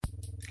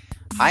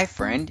Hi,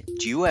 friend.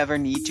 Do you ever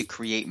need to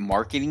create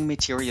marketing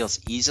materials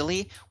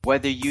easily?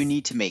 Whether you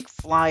need to make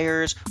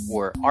flyers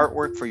or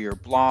artwork for your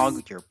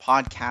blog, your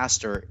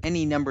podcast, or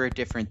any number of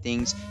different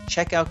things,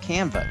 check out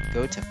Canva.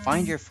 Go to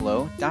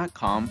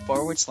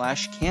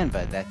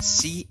findyourflow.com/Canva.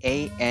 That's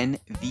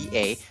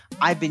CANVA.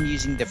 I've been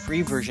using the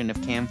free version of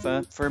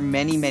Canva for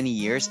many, many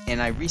years,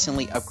 and I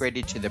recently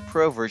upgraded to the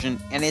pro version,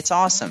 and it's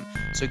awesome.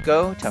 So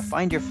go to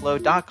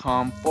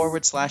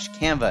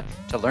findyourflow.com/Canva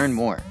to learn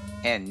more.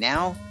 And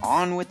now,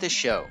 on with the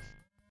show.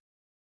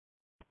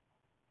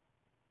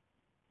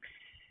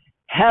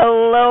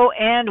 Hello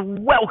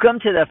and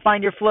welcome to the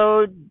Find Your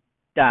Flow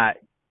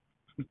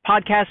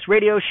podcast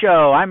radio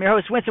show. I'm your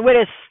host, Winston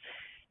Wittes,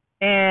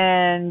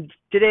 and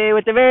today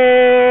with a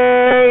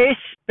very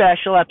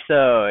special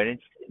episode.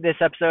 This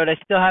episode, I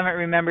still haven't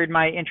remembered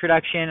my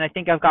introduction. I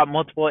think I've got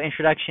multiple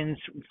introductions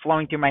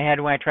flowing through my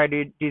head when I try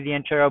to do the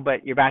intro,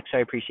 but you're back, so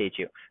I appreciate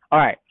you. All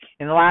right.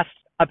 In the last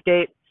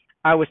update,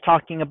 I was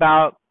talking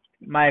about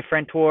my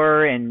friend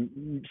tour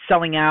and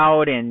selling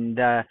out and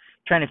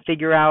trying to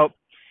figure out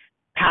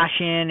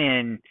passion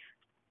and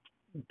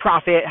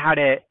profit, how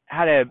to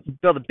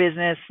build a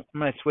business. I'm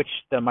going to switch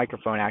the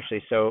microphone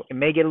actually, so it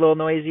may get a little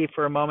noisy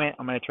for a moment.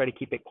 I'm going to try to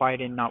keep it quiet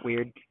and not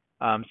weird.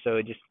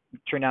 So just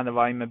turn down the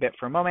volume a bit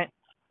for a moment.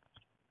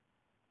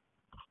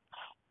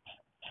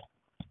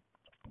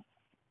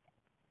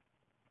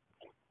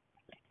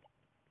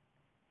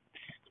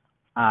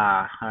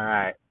 All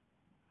right.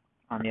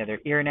 On the other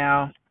ear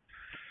now.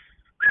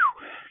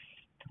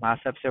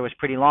 Last episode was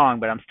pretty long,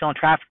 but I'm still in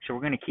traffic, so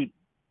we're going to keep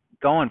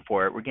going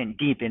for it. We're getting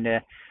deep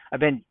into. I've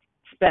been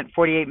spent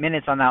 48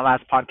 minutes on that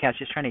last podcast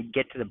just trying to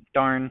get to the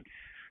darn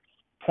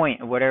point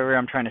of whatever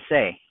I'm trying to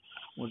say.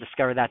 We'll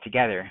discover that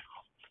together,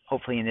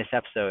 hopefully in this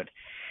episode.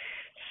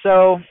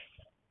 So,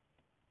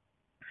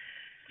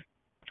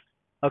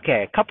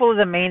 okay, a couple of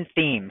the main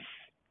themes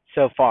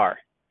so far.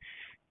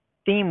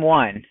 Theme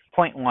one,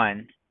 point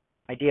one,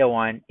 idea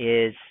one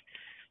is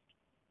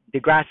the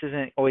grass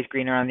isn't always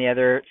greener on the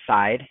other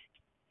side. I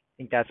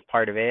think that's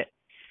part of it.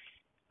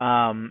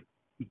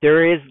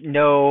 There is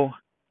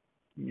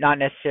not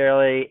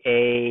necessarily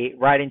a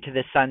right into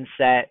the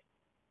sunset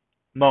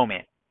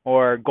moment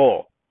or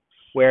goal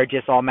where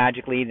just all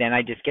magically then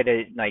I just get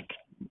a like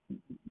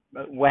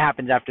what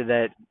happens after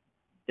the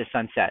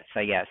sun sets,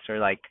 I guess, or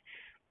like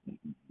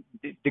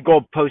the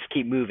goalposts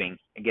keep moving,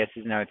 I guess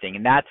is another thing.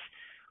 And that's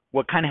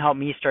what kind of helped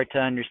me start to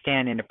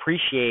understand and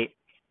appreciate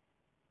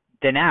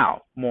the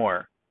now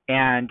more.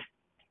 And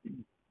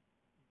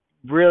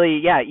really,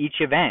 yeah, each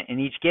event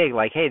and each gig,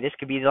 like, hey, this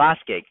could be the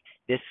last gig.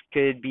 This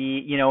could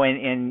be,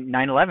 and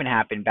 9/11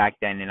 happened back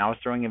then, and I was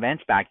throwing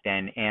events back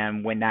then.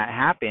 And when that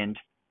happened,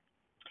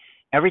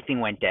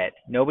 everything went dead.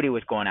 Nobody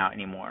was going out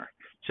anymore.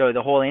 So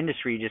the whole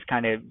industry just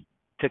kind of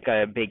took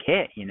a big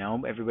hit.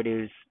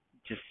 Everybody was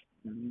just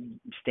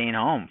staying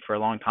home for a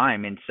long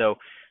time. And so,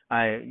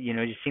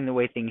 just seeing the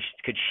way things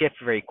could shift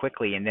very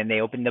quickly. And then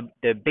they opened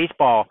the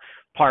baseball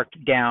park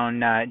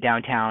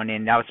downtown,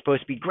 and that was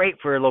supposed to be great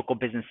for local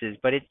businesses,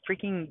 but it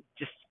freaking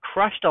just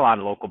crushed a lot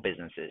of local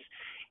businesses.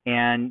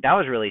 And that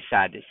was really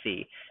sad to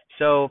see.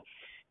 So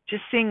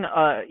just seeing,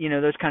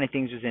 those kind of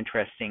things was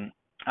interesting.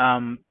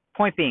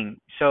 Point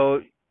being,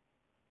 so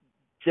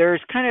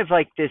there's kind of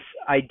like this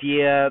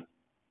idea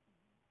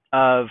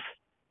of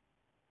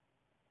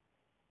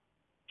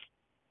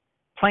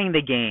playing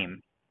the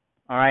game.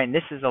 All right. And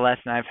this is a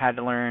lesson I've had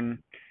to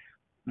learn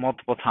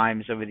multiple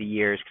times over the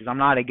years because I'm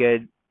not a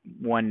good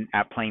one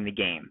at playing the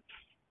game.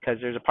 Because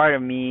there's a part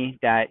of me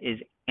that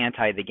is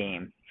anti the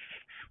game,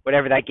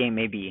 whatever that game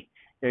may be.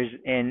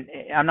 And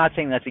I'm not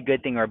saying that's a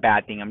good thing or a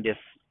bad thing. I'm just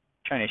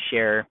trying to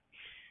share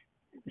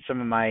some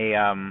of my,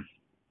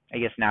 I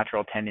guess,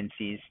 natural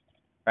tendencies,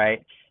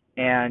 right?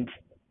 And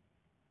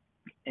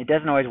it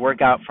doesn't always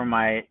work out for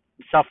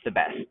myself the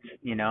best,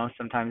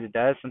 Sometimes it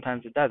does,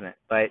 sometimes it doesn't.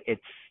 But it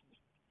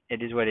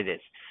is what it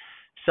is.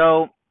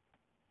 So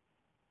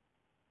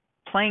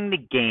playing the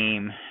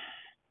game.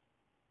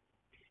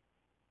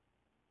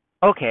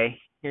 Okay,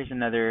 here's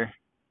another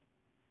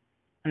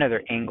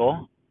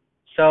angle.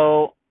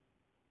 So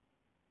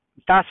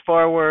fast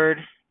forward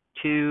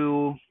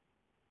to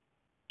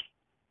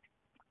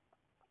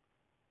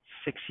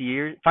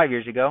 5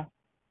 years ago.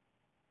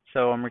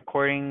 So I'm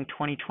recording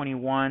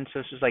 2021, so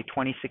this was like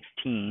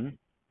 2016.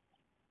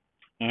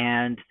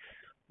 And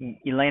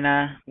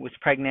Elena was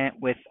pregnant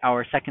with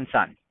our second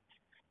son.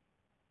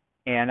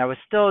 And I was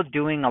still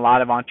doing a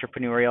lot of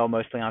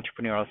mostly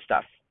entrepreneurial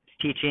stuff.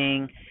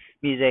 Teaching,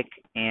 music,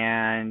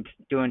 and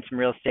doing some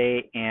real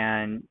estate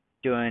and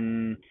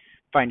doing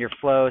Find Your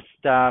Flow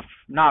stuff.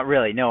 Not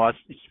really. No, I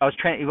was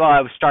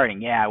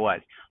starting. Yeah, I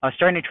was. I was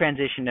starting to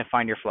transition to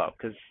Find Your Flow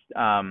because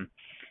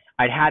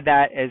I'd had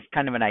that as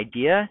kind of an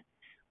idea.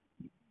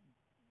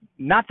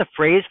 Not the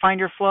phrase Find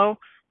Your Flow,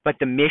 but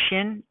the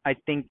mission. I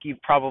think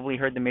you've probably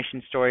heard the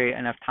mission story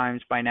enough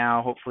times by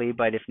now, hopefully.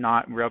 But if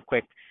not, real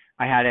quick,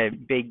 I had a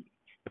big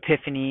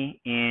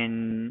epiphany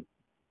in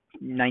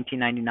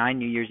 1999,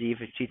 New Year's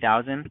Eve of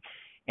 2000,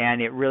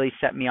 and it really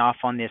set me off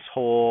on this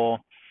whole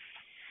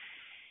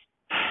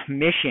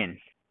mission,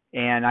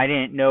 and I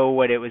didn't know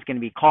what it was going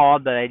to be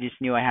called, but I just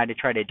knew I had to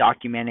try to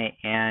document it.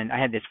 And I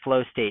had this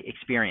flow state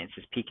experience,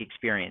 this peak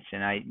experience,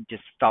 and I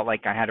just felt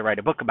like I had to write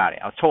a book about it.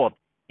 I was told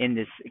in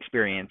this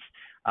experience,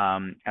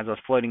 as I was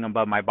floating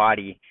above my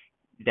body,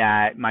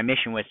 that my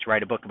mission was to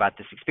write a book about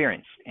this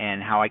experience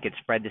and how I could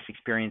spread this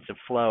experience of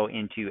flow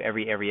into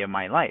every area of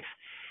my life.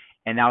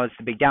 And that was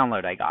the big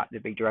download I got, the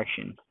big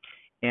direction.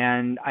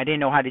 And I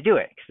didn't know how to do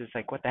it because it's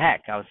like, what the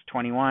heck? I was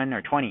 21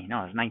 or 20. No,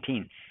 I was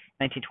 19,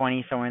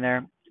 20, somewhere in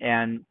there.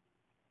 And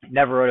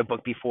never wrote a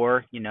book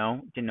before,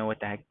 didn't know what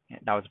the heck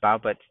that was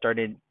about, but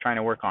started trying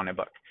to work on a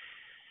book.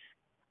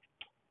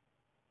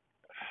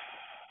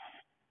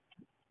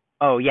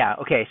 Oh, yeah.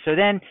 Okay. So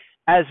then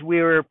as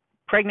we were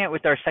pregnant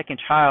with our second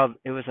child,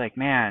 it was like,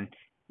 man,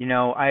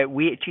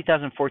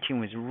 2014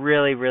 was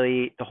really,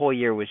 really, the whole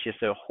year was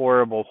just a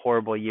horrible,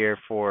 horrible year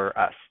for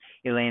us.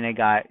 Elena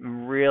got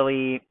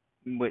really,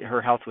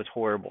 her health was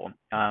horrible.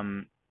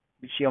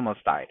 She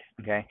almost died.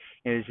 Okay.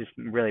 It was just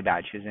really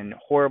bad. She was in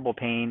horrible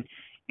pain,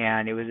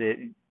 and it was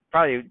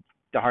probably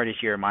the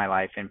hardest year of my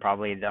life and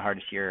probably the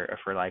hardest year of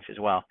her life as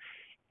well.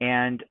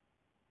 And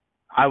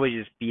I was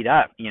just beat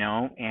up,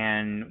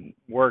 and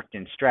worked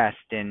and stressed,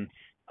 and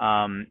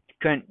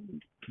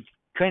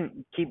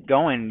couldn't keep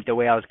going the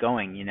way I was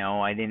going.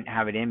 I didn't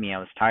have it in me. I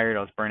was tired.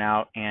 I was burnt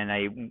out, and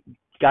I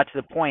got to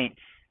the point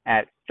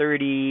at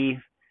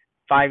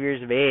 35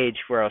 years of age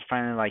where I was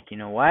finally like, you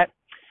know what?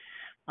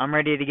 I'm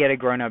ready to get a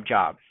grown-up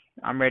job.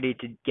 I'm ready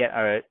to get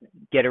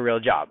a real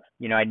job.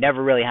 I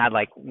never really had,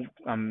 like,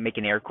 I'm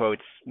making air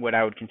quotes, what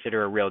I would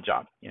consider a real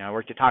job. I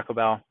worked at Taco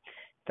Bell.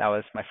 That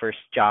was my first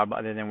job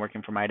other than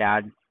working for my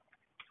dad.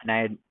 And I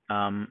had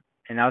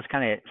and that was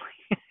kind of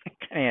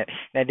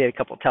I did a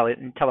couple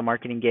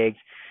telemarketing gigs,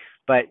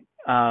 but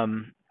I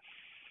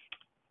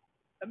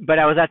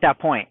was at that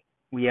point.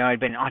 I'd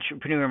been an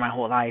entrepreneur my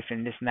whole life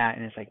and this and that,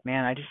 and it's like,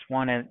 man, I just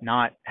want to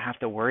not have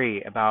to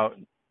worry about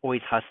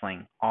always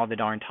hustling all the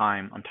darn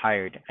time. I'm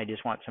tired. I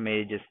just want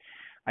somebody to just,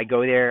 I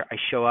go there, I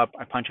show up,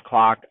 I punch a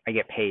clock, I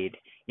get paid,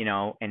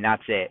 and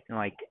that's it. And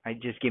like, I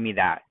just give me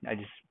that. I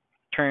just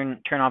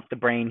turn off the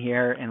brain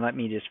here and let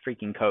me just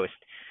freaking coast.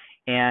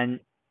 And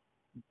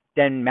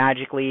then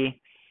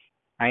magically,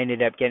 I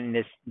ended up getting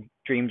this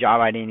dream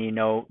job. I didn't even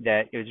know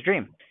that it was a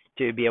dream,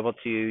 to be able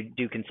to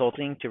do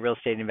consulting to real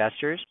estate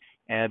investors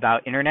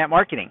about internet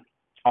marketing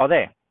all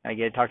day. I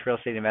get to talk to real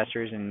estate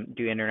investors and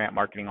do internet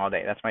marketing all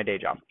day. That's my day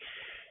job,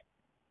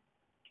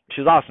 which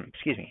is awesome.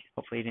 Excuse me.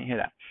 Hopefully you didn't hear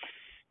that.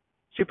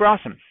 Super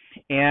awesome.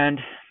 And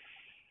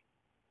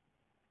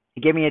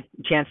it gave me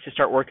a chance to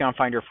start working on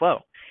Find Your Flow.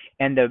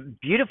 And the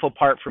beautiful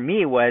part for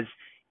me was,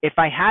 if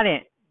I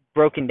hadn't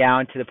broken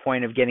down to the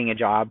point of getting a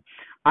job,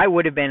 I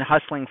would have been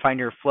hustling Find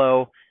Your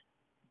Flow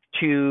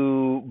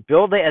to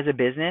build it as a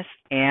business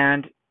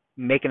and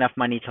make enough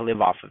money to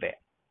live off of it.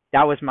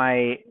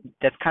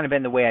 That's kind of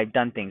been the way I've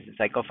done things. It's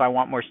like, if I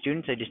want more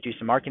students, I just do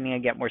some marketing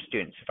and get more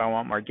students. If I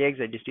want more gigs,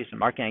 I just do some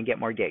marketing and get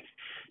more gigs.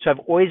 So I've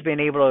always been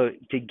able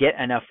to get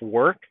enough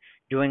work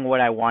doing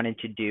what I wanted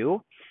to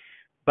do.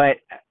 But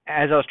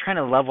as I was trying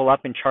to level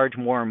up and charge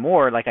more and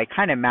more, like, I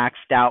kind of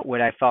maxed out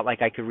what I felt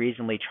like I could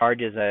reasonably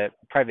charge as a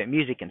private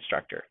music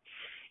instructor.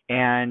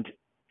 And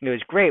it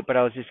was great, but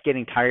I was just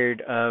getting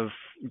tired of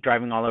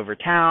driving all over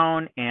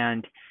town,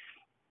 and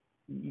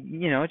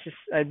it's just,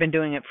 I'd been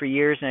doing it for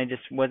years, and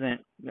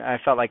I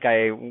felt like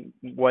I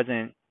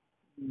wasn't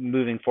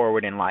moving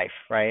forward in life,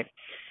 right?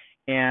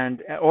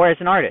 Or as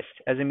an artist,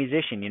 as a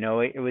musician,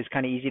 it was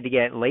kind of easy to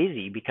get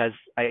lazy, because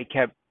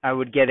I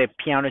would get a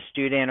piano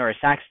student or a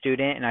sax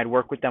student, and I'd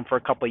work with them for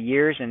a couple of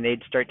years, and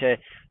they'd start to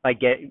like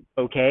get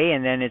okay,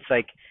 and then it's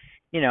like,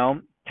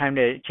 time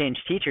to change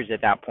teachers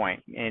at that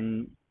point.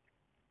 And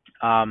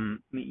and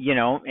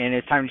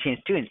it's time to change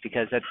students,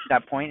 because at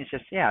that point it's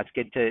just, it's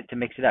good to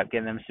mix it up,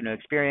 give them some new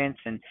experience.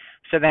 And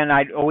so then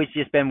I'd always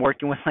just been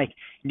working with like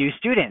new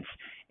students,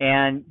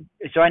 and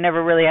so I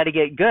never really had to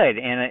get good,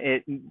 and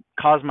it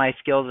caused my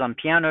skills on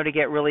piano to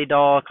get really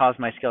dull, caused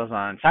my skills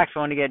on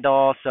saxophone to get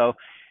dull. So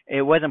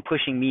it wasn't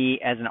pushing me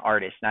as an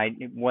artist,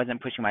 and it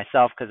wasn't pushing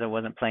myself, because I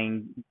wasn't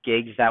playing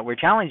gigs that were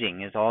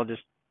challenging. It's all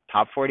just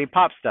top 40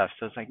 pop stuff.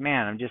 So it's like,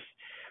 man, I'm just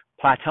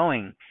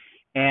plateauing.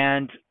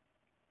 And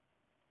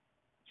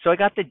so I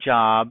got the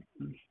job.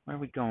 Where are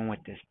we going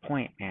with this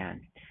point,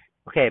 man?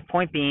 Okay,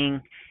 point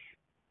being,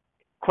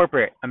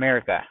 corporate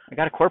America. I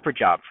got a corporate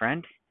job,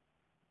 friend.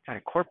 Got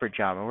a corporate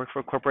job. I work for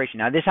a corporation.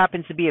 Now, this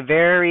happens to be a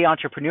very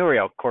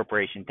entrepreneurial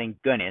corporation,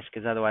 thank goodness,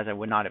 because otherwise I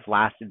would not have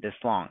lasted this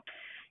long.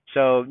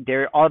 So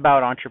they're all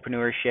about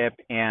entrepreneurship,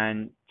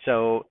 and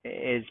so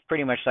it's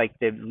pretty much like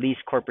the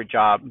least corporate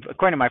job.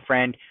 According to my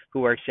friend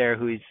who works there,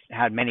 who's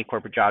had many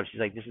corporate jobs,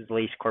 he's like, this is the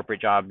least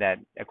corporate job that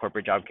a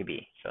corporate job could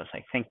be. So it's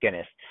like, thank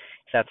goodness.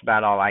 So that's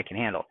about all I can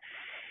handle.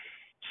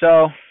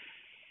 So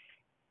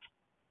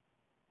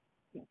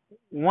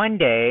one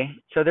day,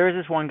 so there was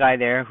this one guy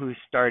there who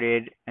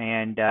started,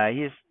 and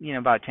he's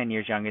about 10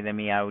 years younger than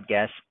me, I would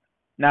guess.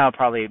 No,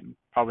 probably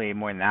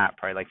more than that,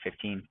 probably like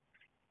 15.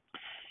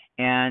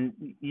 And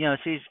so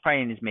he's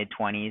probably in his mid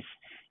 20s,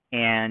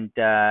 and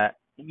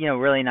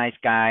really nice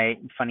guy,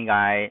 funny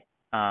guy.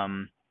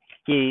 Um,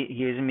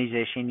 he was a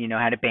musician,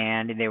 had a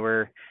band, and they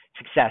were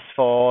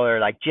successful or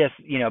like just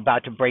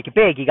about to break it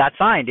big. He got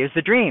signed. It was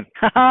the dream.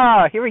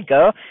 Here we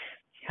go.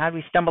 How did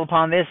we stumble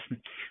upon this?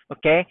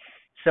 Okay,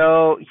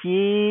 so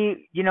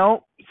he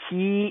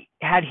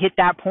had hit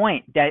that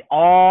point that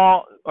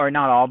all, or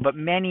not all, but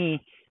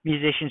many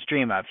musicians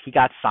dream of. He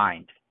got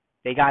signed.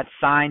 They got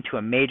signed to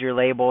a major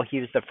label. He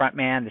was the front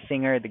man, the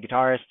singer, the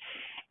guitarist,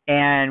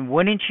 and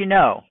wouldn't you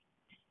know,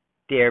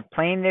 they're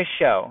playing this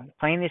show,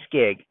 playing this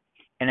gig,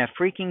 and a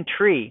freaking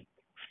tree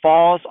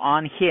falls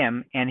on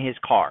him and his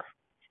car,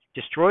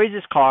 destroys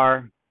his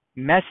car,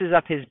 messes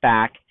up his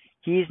back.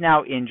 He's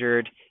now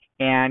injured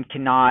and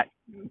cannot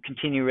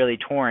continue really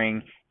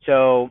touring.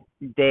 So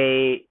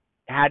they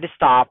had to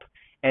stop,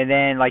 and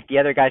then like the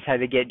other guys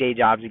had to get day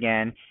jobs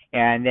again,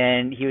 and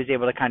then he was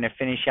able to kind of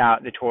finish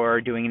out the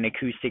tour doing an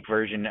acoustic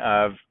version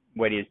of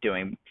what he was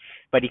doing,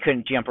 but he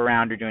couldn't jump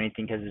around or do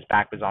anything because his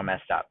back was all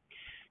messed up.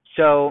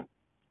 So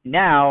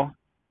now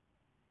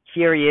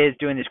here he is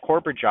doing this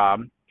corporate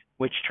job,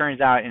 which turns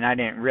out, and I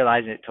didn't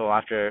realize it till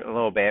after a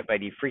little bit,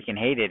 but he freaking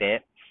hated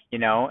it,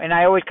 and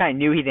I always kind of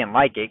knew he didn't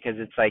like it because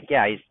it's like,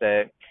 yeah, he's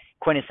the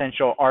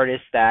quintessential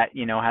artist that,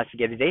 has to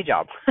get a day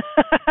job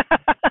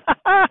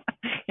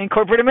in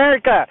corporate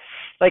America,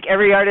 like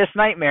every artist's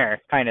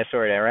nightmare, kind of,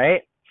 sort of,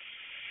 right?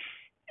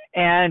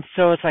 And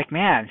so it's like,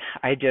 man,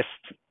 I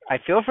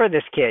feel for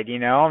this kid,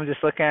 I'm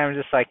just looking at him,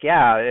 just like,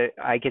 yeah,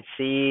 I could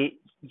see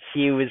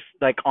he was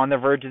like on the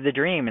verge of the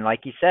dream, and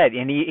like you said,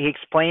 and he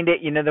explained it,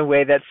 the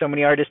way that so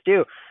many artists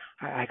do.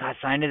 I got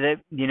signed to the,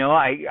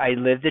 I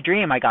lived the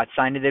dream. I got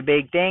signed to the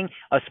big thing.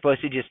 I was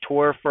supposed to just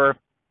tour for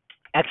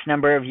X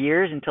number of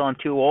years until I'm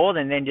too old,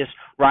 and then just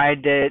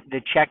ride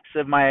the checks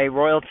of my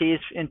royalties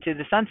into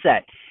the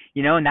sunset,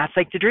 and that's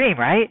like the dream,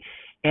 right?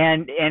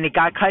 And it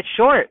got cut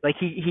short. Like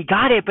he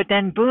got it, but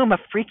then boom, a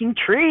freaking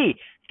tree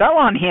fell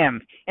on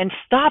him and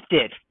stopped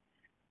it.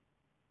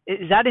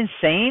 Is that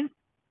insane?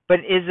 But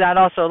is that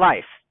also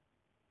life,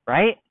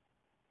 right?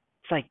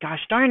 It's like, gosh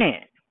darn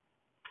it.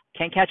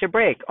 Can't catch a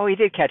break. Oh, he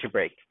did catch a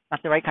break.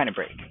 Not the right kind of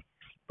break.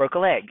 Broke a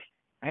leg,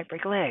 right?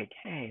 Break a leg.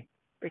 Hey,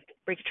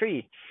 break a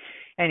tree.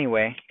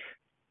 Anyway,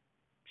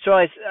 so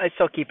I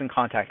still keep in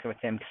contact with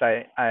him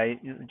because I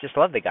just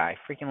love the guy.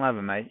 Freaking love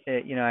him.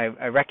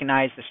 I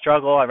recognize the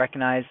struggle. I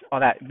recognize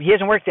all that. He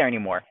doesn't work there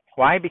anymore.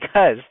 Why?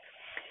 Because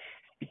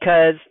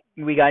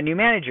we got a new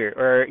manager,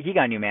 or he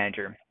got a new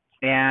manager.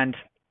 And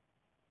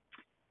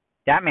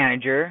that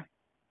manager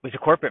was a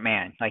corporate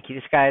man. Like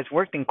this guy's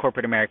worked in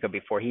corporate America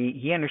before.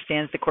 He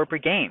understands the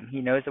corporate game.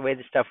 He knows the way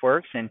this stuff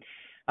works, and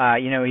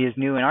he was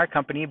new in our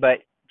company, but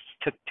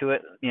he took to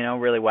it,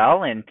 really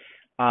well. And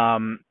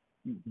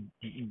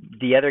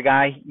the other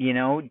guy,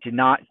 did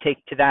not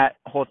take to that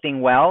whole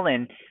thing well,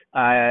 and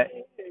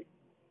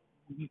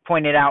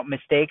pointed out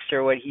mistakes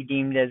or what he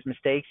deemed as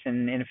mistakes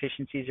and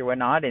inefficiencies or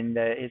whatnot. And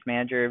his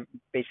manager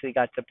basically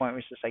got to the point where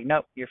it's just like,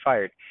 nope, you're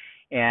fired.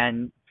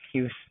 And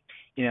he was,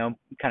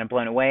 kind of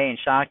blown away and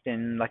shocked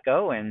and let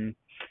go, and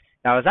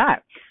that was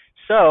that.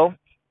 So,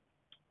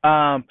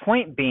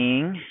 point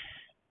being,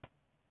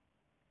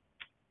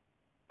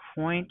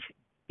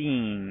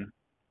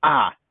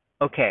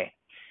 okay.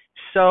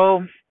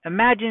 So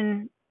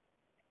imagine,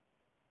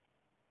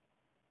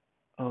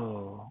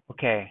 trying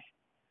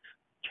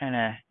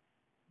to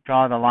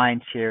draw the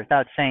lines here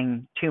without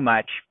saying too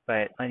much,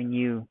 but letting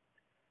you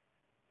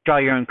draw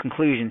your own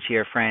conclusions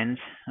here, friends.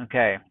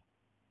 Okay.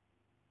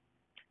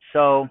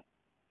 So,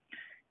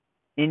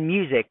 in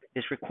music,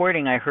 this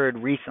recording I heard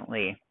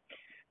recently,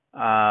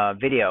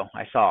 video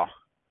I saw,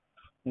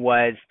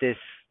 was this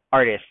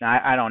artist. And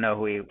I don't know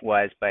who he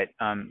was, but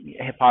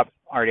hip hop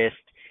artist,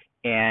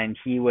 and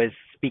he was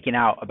speaking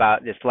out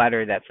about this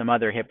letter that some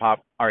other hip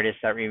hop artists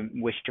that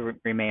wished to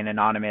remain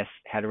anonymous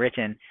had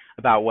written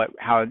about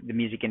how the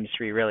music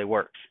industry really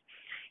works.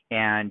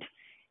 And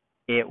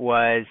it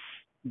was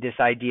this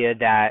idea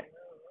that,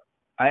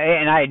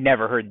 and I had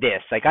never heard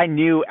this. Like, I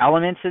knew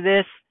elements of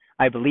this,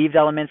 I believed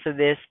elements of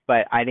this,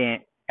 but I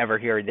didn't ever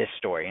hear this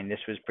story, and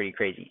this was pretty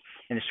crazy.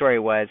 And the story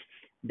was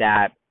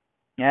that,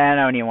 I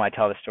don't even want to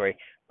tell the story.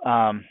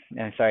 And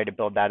I'm sorry to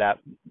build that up,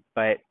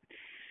 but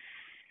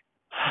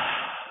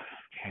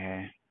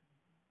okay.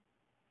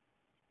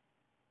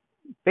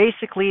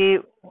 Basically,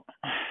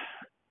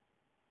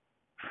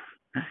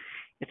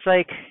 it's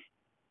like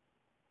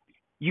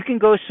you can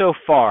go so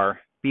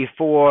far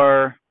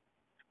before.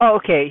 Oh,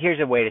 okay. Here's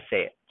a way to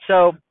say it.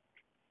 So,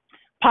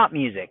 pop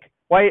music.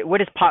 What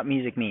does pop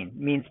music mean? It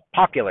means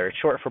popular. It's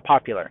short for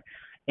popular.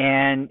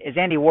 And as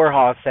Andy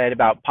Warhol said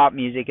about pop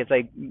music, it's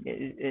like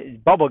it's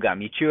bubble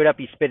gum. You chew it up,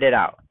 you spit it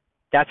out.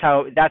 That's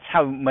how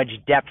much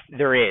depth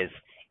there is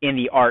in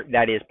the art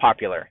that is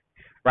popular,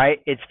 right?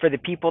 It's for the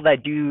people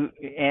that do,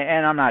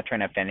 and I'm not trying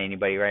to offend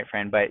anybody, right,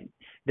 friend? But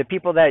the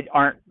people that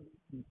aren't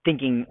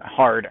thinking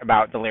hard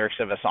about the lyrics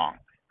of a song,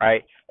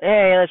 right?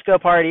 Hey, let's go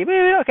party.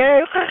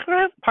 Okay,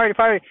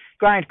 party,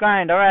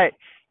 grind. All right,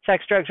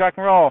 sex, drugs, rock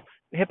and roll,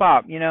 hip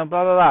hop, blah blah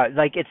blah.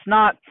 Like, it's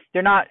not.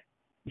 They're not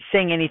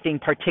saying anything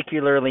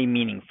particularly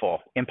meaningful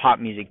in pop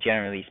music,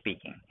 generally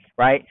speaking,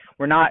 right?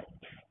 We're not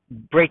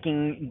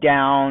breaking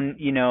down,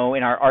 in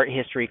our art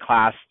history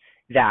class,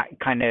 that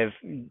kind of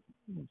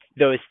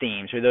those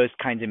themes or those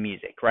kinds of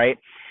music, right?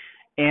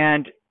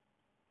 And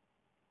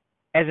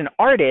as an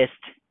artist,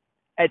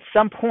 at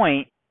some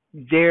point,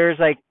 there's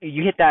like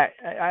you hit that,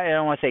 I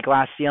don't want to say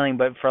glass ceiling,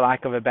 but for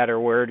lack of a better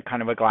word,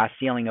 kind of a glass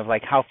ceiling of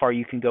like how far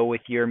you can go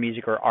with your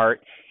music or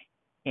art,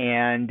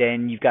 and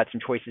then you've got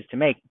some choices to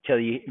make till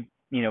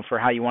for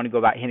how you want to go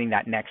about hitting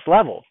that next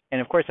level.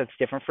 And of course, that's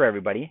different for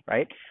everybody,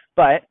 right?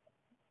 But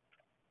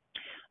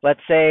let's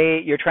say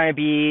you're trying to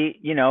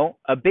be,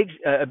 a big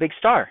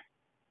star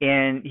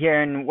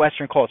here in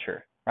Western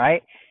culture,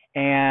 right?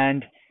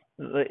 And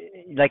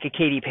like a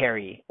Katy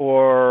Perry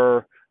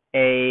or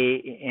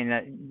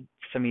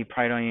some of you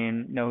probably don't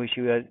even know who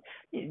she was,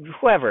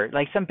 whoever,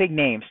 like some big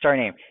name, star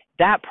name.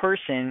 That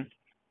person,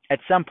 at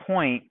some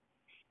point,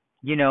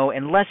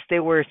 unless they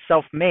were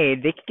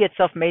self-made, they could get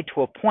self-made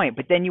to a point,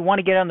 but then you want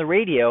to get on the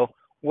radio.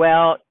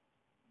 Well,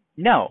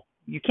 no,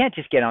 you can't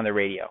just get on the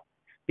radio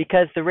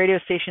because the radio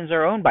stations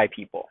are owned by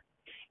people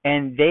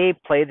and they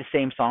play the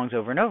same songs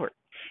over and over.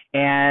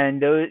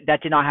 And that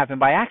did not happen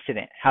by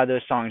accident, how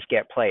those songs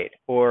get played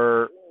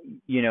or,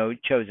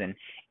 chosen.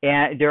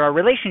 And there are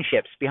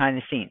relationships behind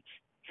the scenes.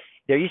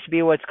 There used to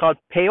be what's called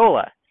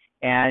payola,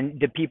 and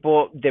the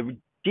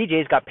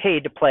DJs got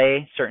paid to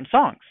play certain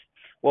songs.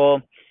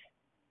 Well,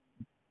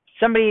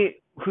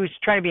 somebody who's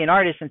trying to be an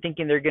artist and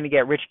thinking they're going to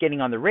get rich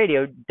getting on the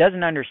radio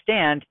doesn't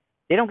understand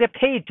they don't get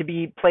paid to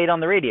be played on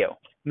the radio.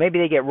 Maybe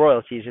they get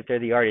royalties if they're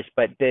the artist,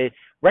 but the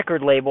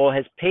record label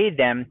has paid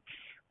them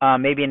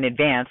maybe in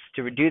advance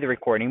to do the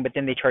recording, but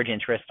then they charge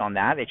interest on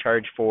that. They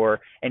charge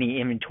for any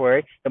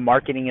inventory. The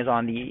marketing is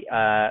on the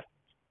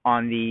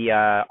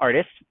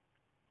artist.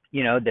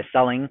 The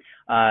selling,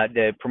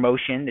 the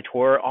promotion, the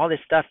tour, all this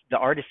stuff the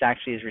artist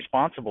actually is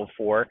responsible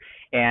for,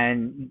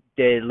 and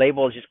the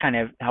label is just kind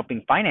of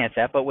helping finance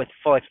that, but with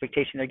full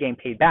expectation they're getting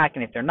paid back,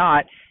 and if they're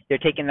not, they're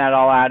taking that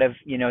all out of,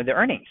 the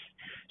earnings.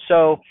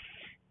 So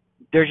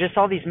there's just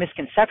all these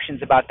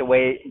misconceptions about the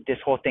way this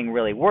whole thing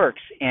really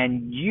works,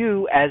 and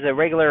you as a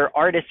regular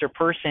artist or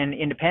person,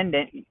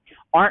 independent,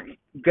 aren't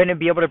going to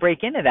be able to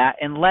break into that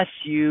unless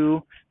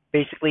you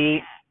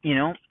basically,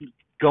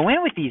 go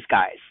in with these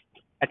guys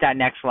at that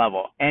next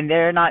level, and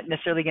they're not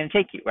necessarily going to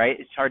take you, right?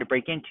 It's hard to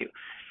break into,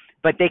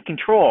 but they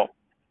control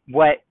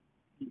what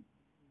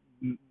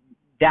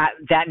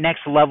that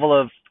next level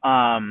of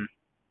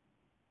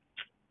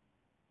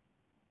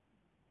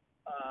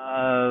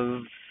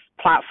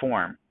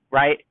platform,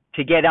 right?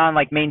 To get on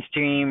like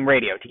mainstream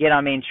radio, to get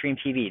on mainstream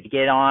TV, to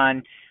get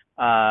on,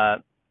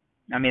 that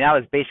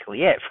was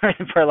basically it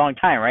for a long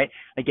time, right?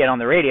 Like get on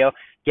the radio,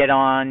 get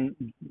on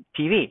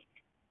TV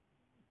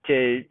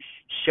to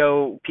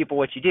show people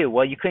what you do.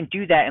 Well, you couldn't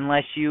do that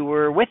unless you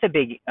were with a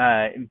big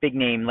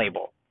name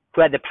label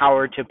who had the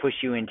power to push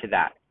you into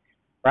that,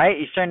 right?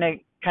 You're starting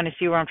to kind of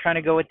see where I'm trying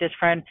to go with this,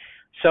 friend.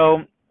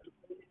 So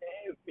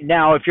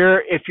now, if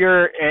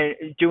you're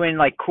doing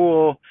like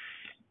cool,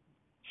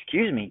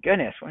 excuse me,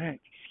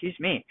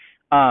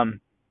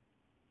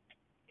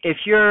 if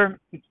you're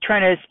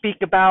trying to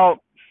speak about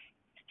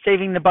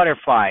saving the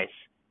butterflies,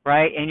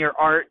 right, and your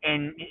art,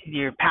 and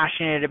you're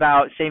passionate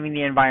about saving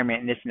the environment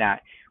and this and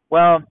that,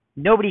 well,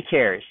 nobody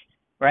cares,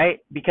 right?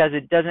 Because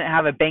it doesn't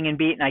have a banging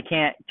beat, and I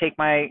can't take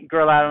my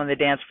girl out on the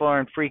dance floor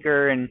and freak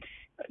her and,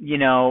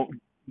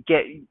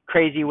 get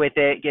crazy with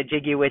it, get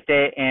jiggy with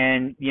it,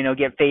 and,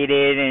 get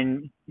faded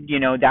and,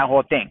 that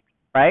whole thing,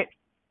 right?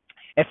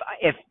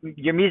 If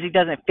your music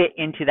doesn't fit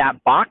into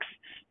that box,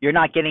 you're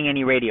not getting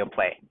any radio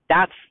play.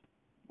 That's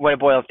what it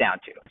boils down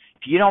to.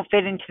 If you don't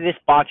fit into this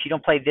box, you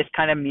don't play this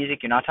kind of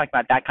music, you're not talking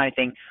about that kind of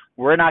thing,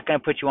 we're not going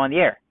to put you on the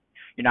air.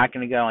 You're not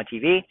going to go on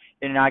TV.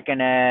 You're not going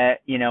to,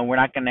 we're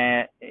not going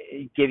to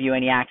give you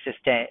any access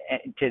to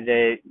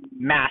the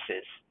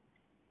masses.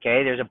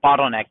 Okay, there's a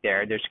bottleneck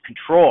there. There's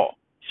control.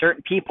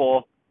 Certain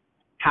people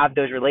have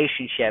those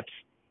relationships,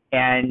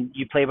 and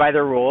you play by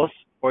their rules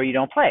or you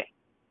don't play,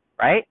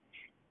 right?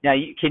 Now,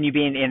 can you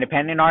be an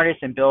independent artist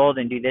and build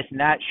and do this and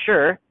that?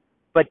 Sure,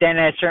 but then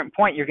at a certain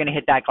point, you're going to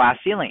hit that glass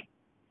ceiling,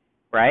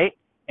 right?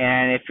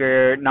 And if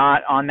you're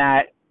not on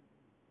that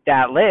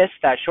list,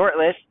 that short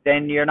list,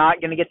 then you're not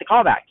going to get the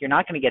callback. You're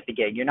not going to get the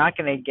gig. You're not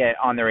going to get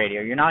on the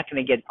radio. You're not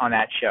going to get on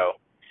that show.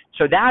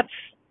 So that's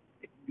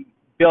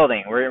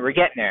building. We're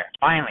getting there.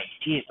 Finally.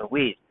 Jeez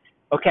Louise.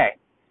 Okay.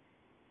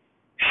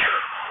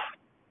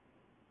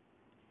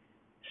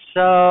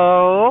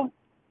 So,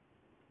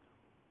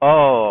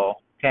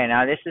 okay,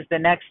 now this is the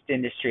next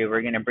industry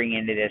we're going to bring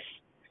into this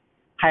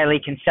highly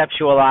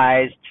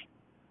conceptualized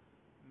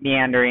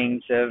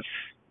meanderings of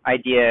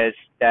ideas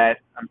that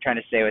I'm trying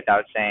to say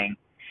without saying.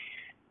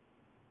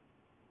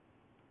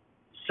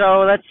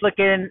 So let's look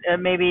at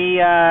maybe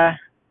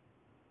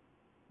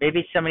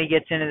somebody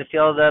gets into the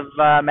field of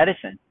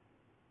medicine,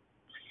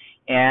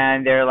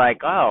 and they're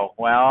like, oh,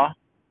 well,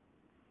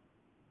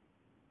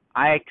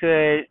 I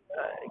could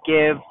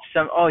give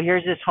some, oh,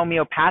 here's this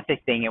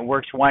homeopathic thing. It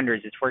works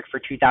wonders. It's worked for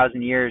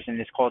 2,000 years in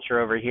this culture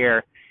over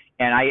here.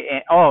 And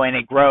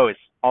it grows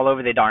all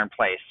over the darn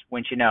place,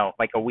 wouldn't you know,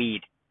 like a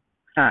weed.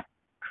 Huh,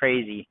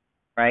 crazy,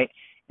 right?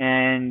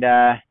 And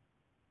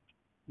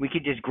we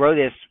could just grow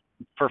this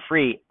for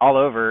free all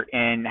over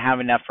and have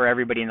enough for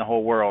everybody in the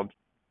whole world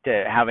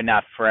to have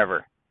enough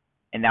forever.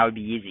 And that would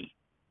be easy.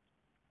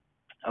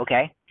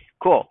 Okay,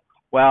 cool.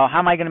 Well, how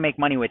am I going to make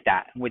money with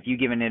that, with you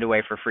giving it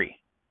away for free?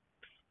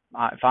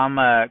 If I'm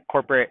a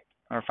corporate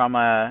or if I'm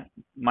a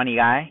money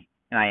guy,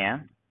 and I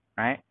am,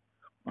 right?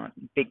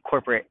 Big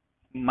corporate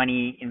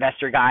money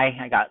investor guy.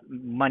 I got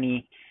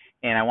money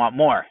and I want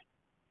more.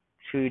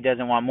 Who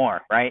doesn't want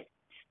more, right?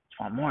 Just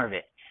want more of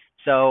it.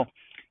 So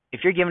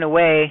if you're giving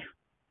away,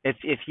 if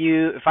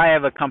I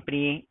have a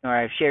company or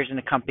I have shares in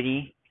a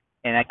company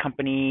and that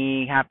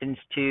company happens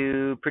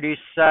to produce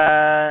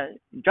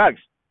drugs,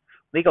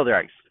 legal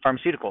drugs,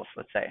 pharmaceuticals,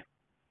 let's say.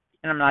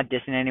 And I'm not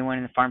dissing anyone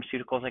in the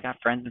pharmaceuticals. I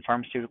got friends in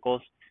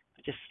pharmaceuticals.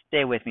 But just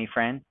stay with me,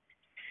 friend.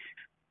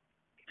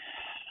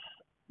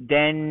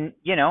 Then,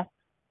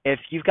 if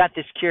you've got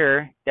this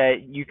cure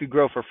that you could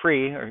grow for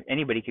free, or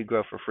anybody could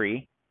grow for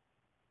free,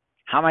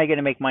 how am I going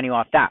to make money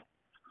off that?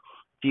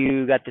 If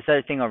you got this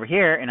other thing over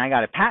here and I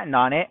got a patent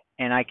on it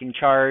and I can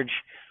charge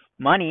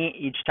money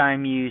each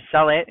time you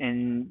sell it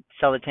and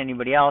sell it to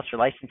anybody else or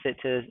license it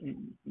to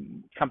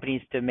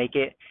companies to make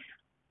it,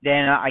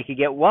 then I could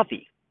get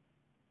wealthy.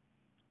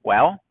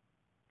 Well,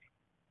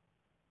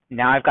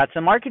 now I've got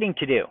some marketing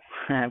to do.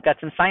 I've got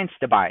some science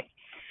to buy.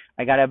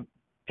 I got to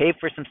pay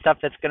for some stuff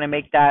that's going to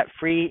make that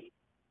free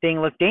thing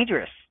look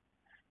dangerous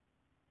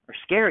or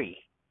scary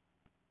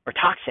or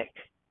toxic.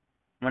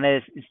 I'm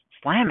going to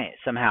slam it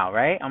somehow,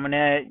 right? I'm going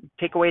to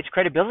take away its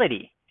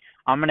credibility.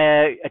 I'm going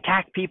to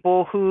attack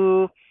people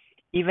who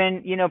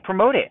even,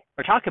 promote it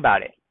or talk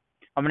about it.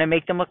 I'm going to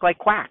make them look like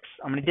quacks.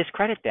 I'm going to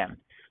discredit them.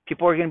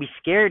 People are going to be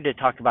scared to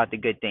talk about the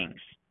good things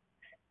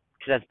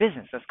because that's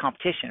business, that's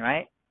competition,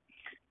 right?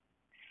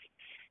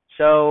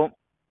 So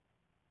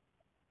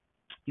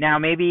now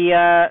maybe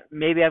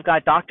I've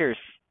got doctors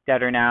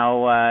that are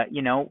now,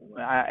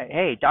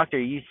 hey, doctor,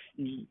 you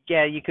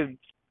could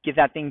give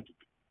that thing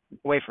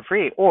away for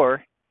free,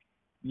 or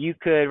you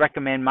could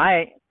recommend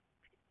my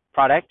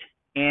product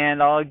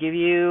and I'll give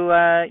you,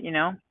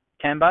 $10,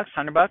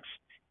 $100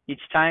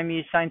 each time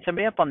you sign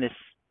somebody up on this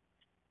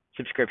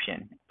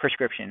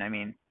prescription, I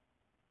mean.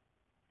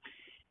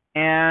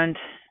 And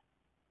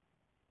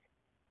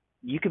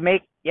you could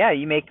make,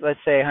 you make, let's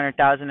say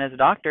 100,000 as a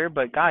doctor,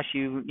 but gosh,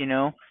 you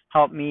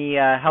help me,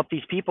 help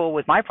these people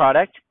with my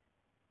product.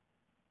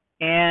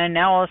 And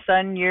now all of a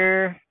sudden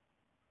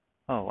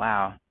oh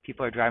wow,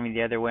 people are driving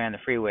the other way on the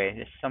freeway.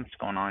 There's something's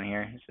going on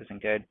here. This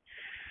isn't good.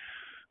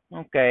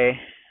 Okay.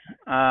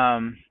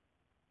 Oh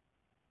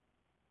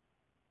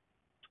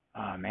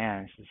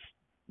man, this is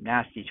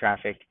nasty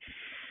traffic.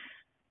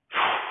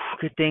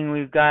 Good thing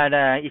we've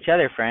got each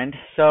other, friend.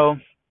 So,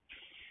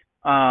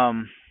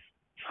 there's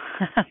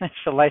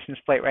a license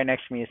plate right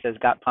next to me. It says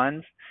 "Got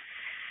puns."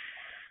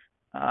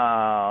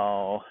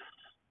 Oh,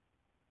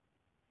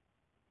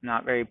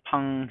 not very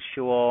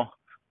punctual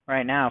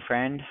right now,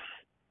 friend.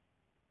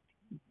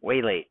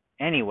 Way late.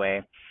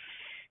 Anyway,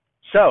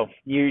 so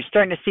you're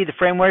starting to see the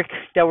framework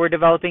that we're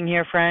developing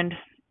here, friend.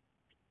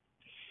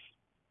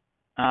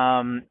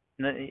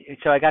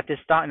 So I got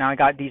now I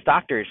got these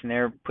doctors and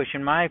they're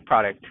pushing my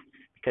product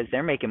because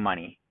they're making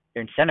money.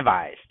 They're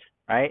incentivized,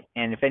 right?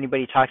 And if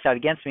anybody talks out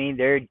against me,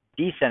 they're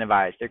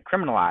decentivized. They're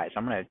criminalized.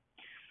 I'm going to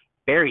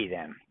bury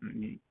them.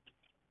 I'm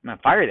going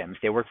to fire them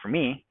if they work for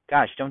me.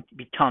 Gosh, don't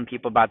be telling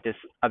people about this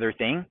other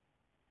thing.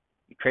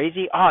 You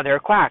crazy? Oh, they're a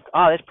quack.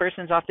 Oh, this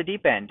person's off the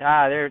deep end.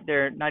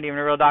 They're not even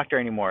a real doctor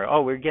anymore.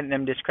 Oh, we're getting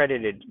them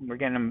discredited. We're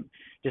getting them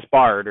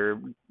disbarred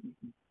or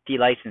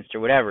delicensed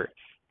or whatever.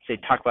 So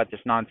they talk about this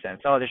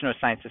nonsense. Oh, there's no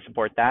science to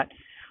support that.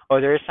 Oh,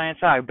 there is science?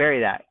 Oh, I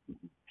bury that.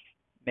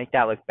 Make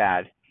that look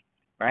bad,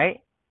 right?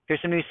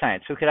 Here's some new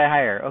science. Who could I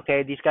hire?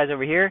 Okay, these guys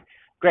over here.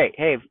 Great.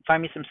 Hey,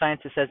 find me some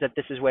science that says that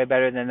this is way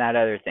better than that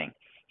other thing.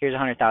 Here's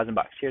 $100,000.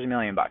 Here's $1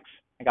 million.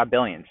 I got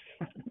billions.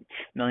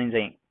 Millions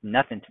ain't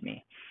nothing to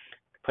me.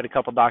 Put a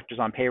couple doctors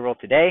on payroll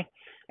today.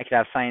 I could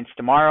have science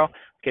tomorrow.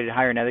 Could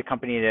hire another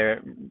company to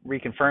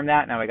reconfirm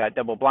that. Now I got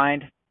double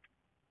blind.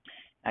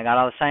 I got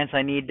all the science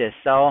I need to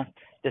sell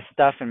this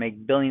stuff and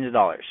make billions of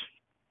dollars.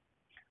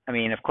 I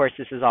mean, of course,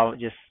 this is all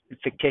just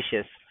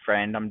fictitious,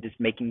 friend. I'm just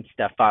making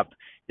stuff up,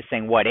 just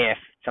saying what if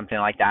something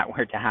like that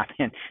were to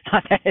happen.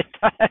 Not that it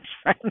does,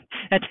 friend.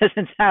 That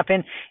doesn't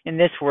happen in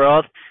this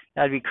world.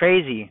 That'd be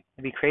crazy.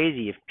 It'd be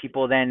crazy if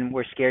people then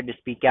were scared to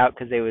speak out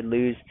because they would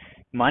lose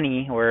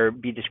money or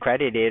be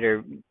discredited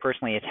or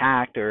personally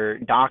attacked or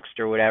doxxed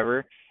or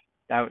whatever.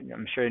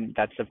 I'm sure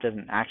that stuff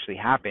doesn't actually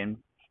happen.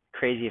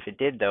 Crazy if it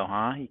did, though,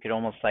 huh? You could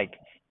almost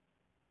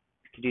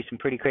could do some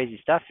pretty crazy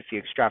stuff if you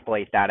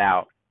extrapolate that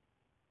out.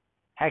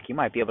 Heck, you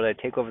might be able to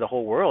take over the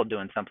whole world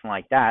doing something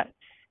like that.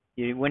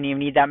 You wouldn't even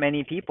need that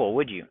many people,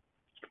 would you?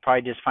 You could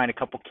probably just find a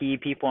couple key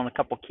people in a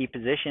couple key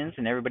positions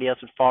and everybody else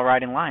would fall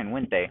right in line,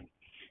 wouldn't they?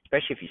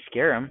 Especially if you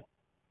scare them.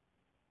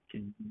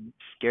 to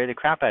scare the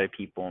crap out of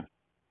people,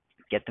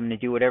 get them to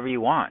do whatever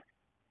you want.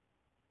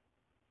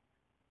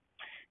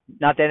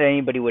 Not that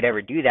anybody would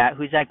ever do that.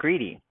 Who's that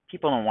greedy?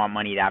 People don't want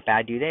money that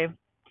bad, do they?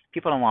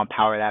 People don't want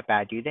power that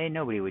bad, do they?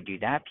 Nobody would do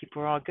that.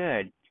 People are all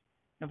good.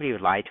 Nobody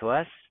would lie to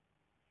us.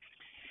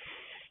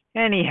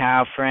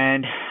 Anyhow,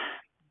 friend,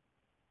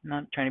 I'm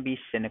not trying to be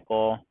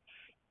cynical.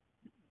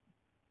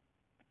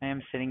 I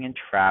am sitting in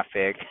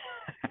traffic.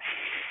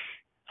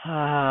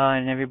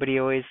 And everybody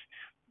always,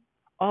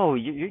 oh,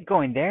 you're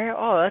going there?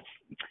 Oh, that's,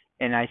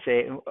 and I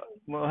say,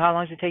 well, how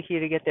long does it take you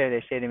to get there?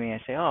 They say to me,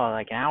 I say, oh,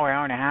 like an hour,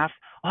 hour and a half.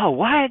 Oh,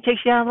 what? It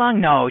takes you that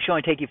long? No, it should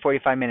only take you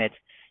 45 minutes.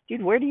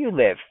 Dude, where do you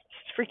live?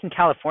 It's freaking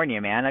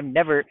California, man. I've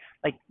never,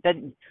 like, that.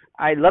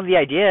 I love the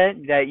idea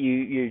that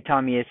you're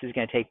telling me this is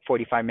going to take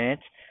 45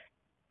 minutes.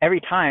 Every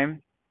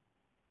time,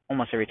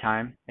 almost every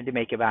time, I had to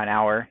make about an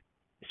hour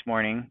this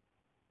morning,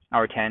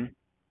 hour 10.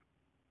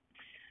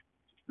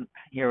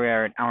 Here we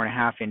are, an hour and a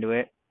half into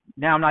it.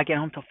 Now I'm not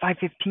getting home till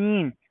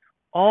 5:15.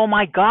 Oh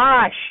my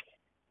gosh.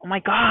 Oh my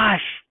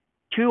gosh.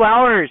 2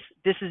 hours.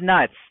 This is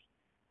nuts.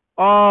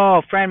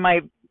 Oh, friend,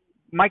 my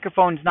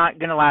microphone's not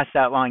going to last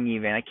that long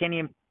even. I can't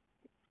even,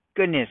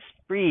 goodness,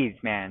 breathe,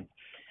 man.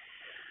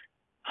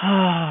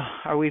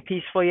 Are we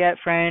peaceful yet,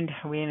 friend?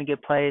 Are we in a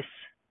good place?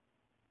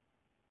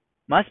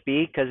 Must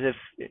be, because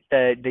if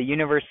the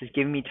universe is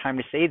giving me time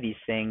to say these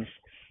things,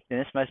 then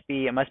it must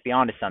be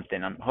onto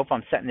something. I hope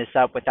I'm setting this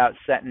up without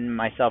setting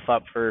myself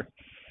up for.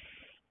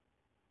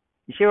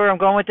 You see where I'm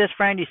going with this,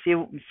 friend? You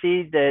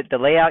see the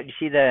layout? You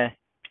see the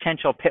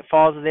potential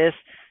pitfalls of this?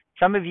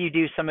 Some of you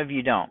do, some of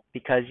you don't,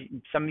 because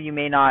some of you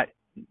may not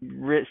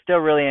still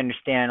really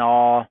understand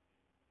all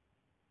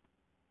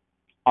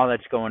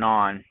that's going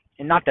on.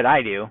 And not that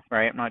I do,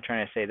 right? I'm not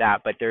trying to say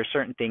that, but there are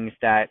certain things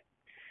that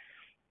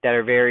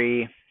are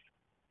very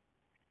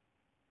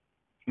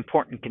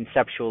important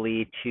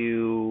conceptually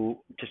to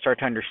start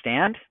to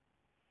understand,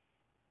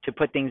 to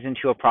put things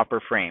into a proper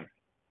frame,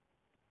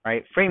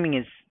 right? Framing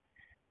is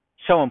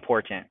so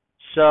important,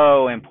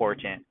 so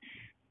important.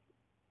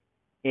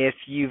 If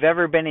you've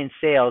ever been in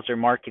sales or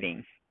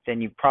marketing,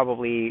 then you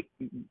probably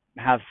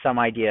have some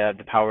idea of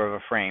the power of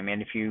a frame.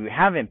 And if you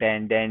haven't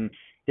been, then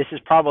this has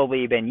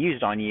probably been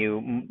used on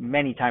you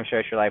many times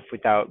throughout your life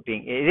without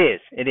being,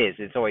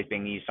 it's always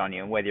being used on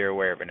you, whether you're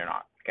aware of it or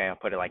not. Okay, I'll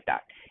put it like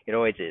that. It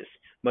always is.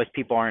 Most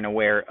people aren't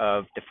aware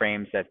of the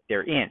frames that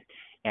they're in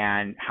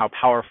and how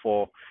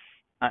powerful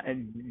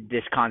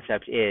this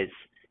concept is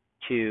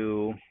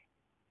to,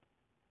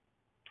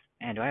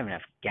 man, do I have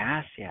enough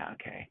gas? Yeah,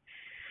 okay.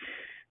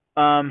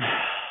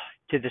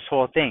 To this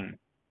whole thing,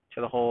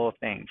 to the whole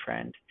thing,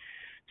 friend.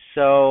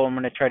 So I'm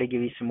going to try to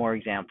give you some more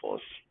examples.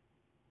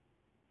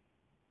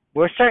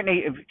 We're starting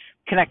to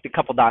connect a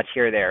couple dots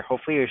here or there.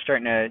 Hopefully you're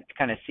starting to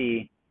kind of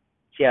see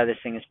how this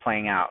thing is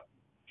playing out.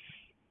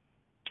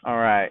 All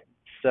right.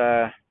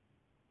 Let's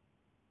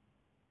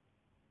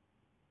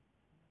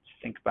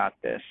think about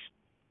this.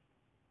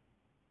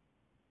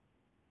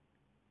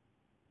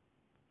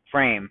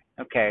 Frame.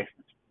 Okay.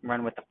 Let's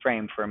run with the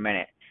frame for a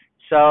minute.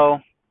 So,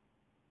 all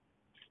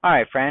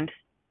right, friend.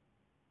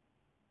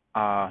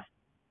 Well,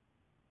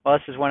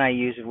 this is one I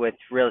use with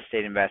real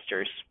estate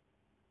investors.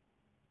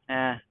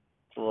 It's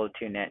a little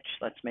too niche.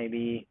 Let's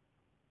maybe,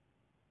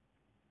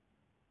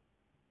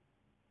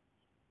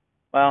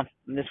 well,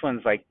 this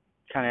one's like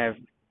kind of,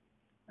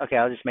 okay,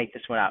 I'll just make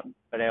this one up,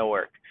 but it'll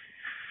work.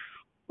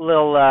 A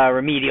little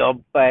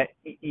remedial, but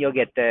you'll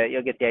get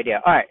the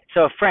idea. All right,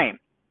 so a frame.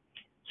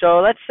 So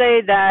let's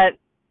say that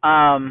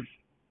I'm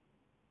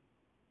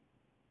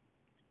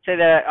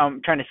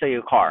trying to sell you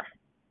a car.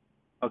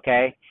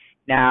 Okay,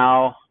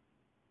 now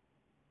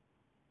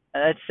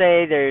let's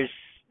say there's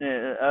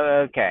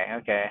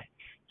okay.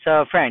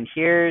 So friend,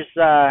 here's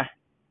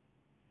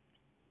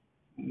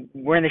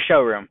we're in the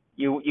showroom.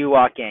 You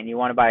walk in, you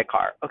want to buy a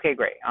car. Okay,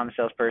 great. I'm a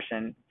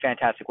salesperson.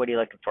 Fantastic. What are you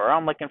looking for?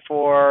 I'm looking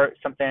for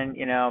something,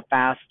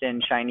 fast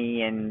and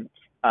shiny and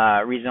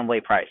reasonably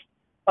priced.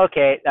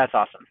 Okay, that's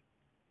awesome.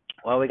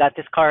 Well, we got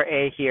this car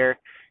A here.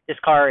 This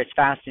car is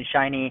fast and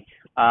shiny.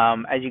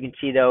 As you can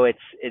see, though, it's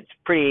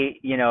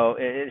pretty,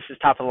 this is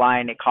top of the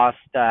line. It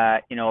costs,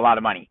 a lot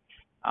of money.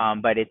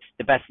 But it's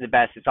the best of the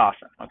best. It's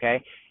awesome.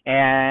 Okay.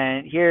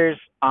 And here's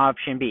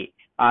option B.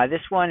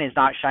 This one is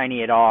not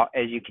shiny at all,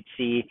 as you can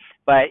see,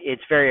 but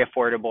it's very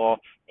affordable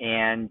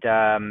and,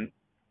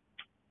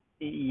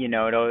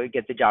 it'll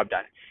get the job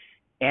done.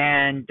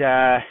 And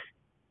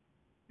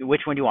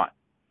which one do you want?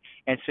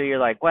 And so you're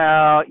like,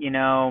 well,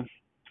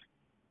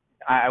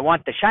 I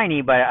want the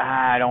shiny, but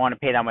I don't want to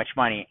pay that much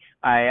money.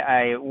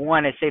 I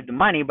want to save the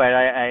money, but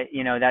I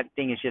that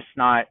thing is just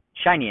not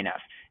shiny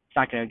enough. It's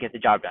not going to get the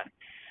job done.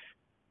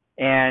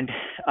 And,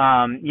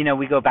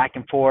 we go back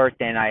and forth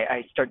and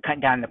I start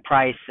cutting down the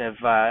price of,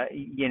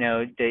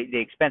 the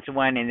expensive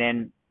one. And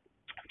then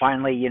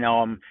finally,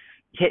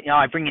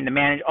 I bring in the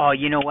manager. Oh,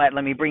 you know what?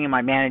 Let me bring in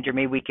my manager.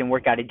 Maybe we can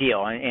work out a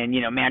deal. And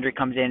manager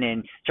comes in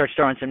and starts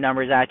throwing some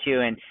numbers at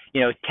you. And,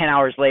 10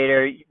 hours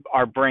later,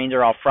 our brains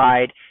are all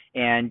fried.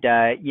 And,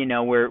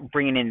 we're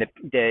bringing in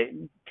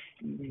the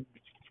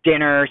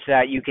dinner so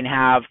that you can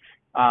have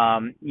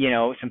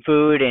some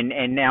food,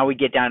 and now we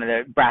get down to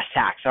the brass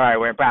tacks. All right,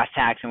 we're at brass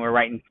tacks and we're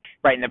writing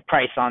the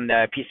price on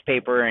the piece of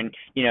paper, and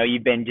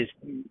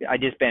I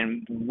just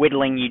been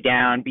whittling you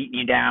down, beating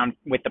you down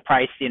with the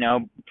price,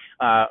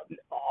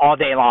 all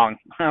day long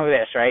with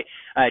this, right?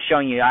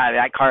 Showing you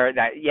that car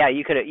that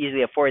you could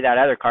easily afford that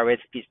other car, but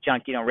it's a piece of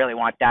junk. You don't really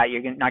want that.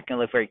 You're not going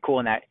to look very cool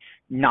in that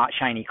not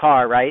shiny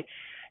car, right?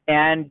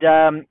 And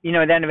then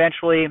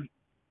eventually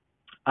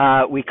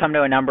we come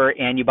to a number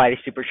and you buy the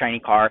super shiny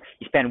car.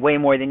 You spend way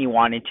more than you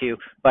wanted to,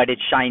 but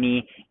it's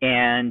shiny,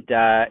 and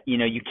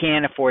you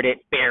can afford it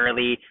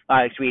barely.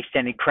 So we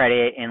extended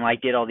credit and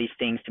did all these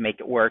things to make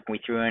it work. And we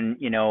threw in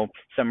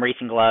some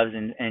racing gloves,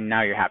 and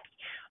now you're happy.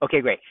 Okay,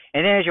 great.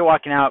 And then as you're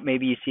walking out,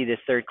 maybe you see this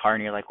third car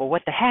and you're like, well,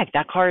 what the heck?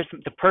 That car is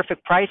the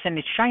perfect price and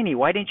it's shiny.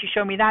 Why didn't you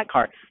show me that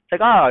car? It's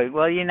like, oh,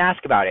 well, you didn't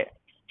ask about it.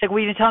 It's like, well,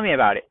 you didn't tell me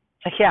about it.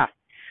 It's like, yeah,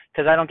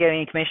 because I don't get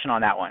any commission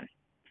on that one.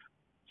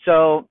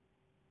 So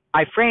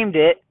I framed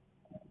it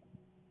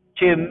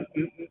to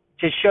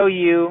show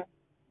you.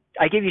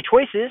 I gave you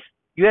choices.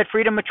 You had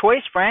freedom of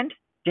choice, friend,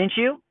 didn't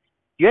you?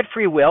 You had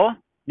free will.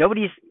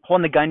 Nobody's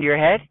holding the gun to your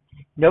head.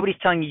 Nobody's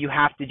telling you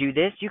have to do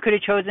this. You could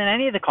have chosen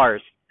any of the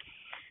cars.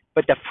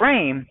 But the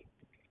frame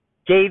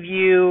gave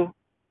you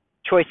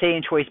choice A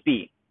and choice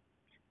B.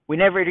 We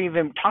never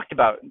even talked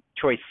about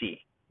choice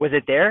C. Was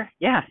it there?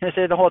 Yeah, it was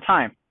there the whole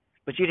time.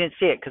 But you didn't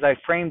see it because I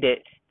framed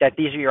it that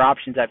these are your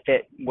options that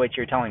fit what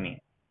you're telling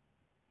me.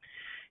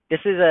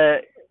 This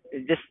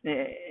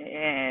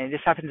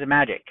happens in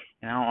magic,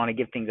 and I don't want to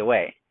give things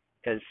away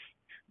because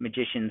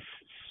magicians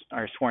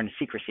are sworn to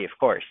secrecy, of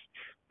course.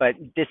 But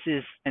this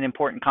is an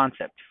important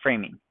concept,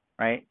 framing,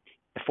 right?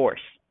 The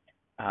force,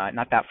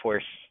 not that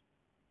force,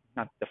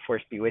 not the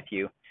force be with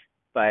you,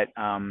 but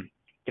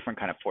different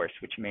kind of force,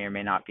 which you may or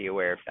may not be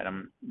aware of that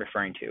I'm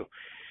referring to.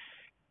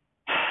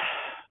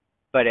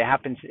 But it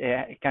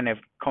kind of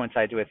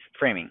coincides with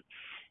framing.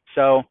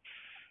 So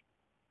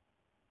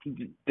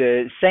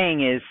the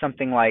saying is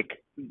something like,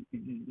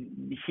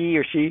 he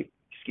or she,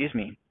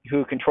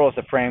 who controls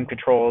the frame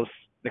controls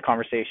the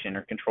conversation,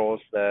 or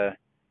controls the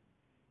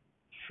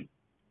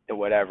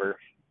whatever,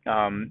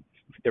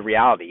 the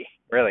reality,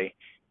 really.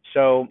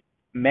 So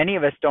many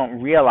of us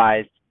don't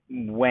realize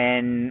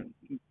when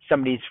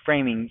somebody's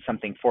framing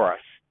something for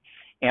us,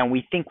 and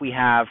we think we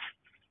have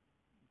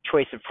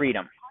choice of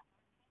freedom.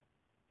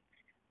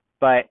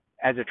 But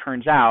as it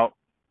turns out,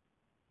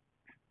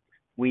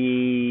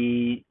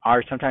 we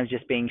are sometimes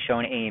just being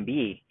shown A and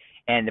B.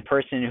 And the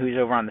person who's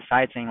over on the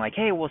side saying like,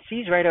 hey, well,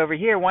 C's right over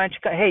here. Why don't you,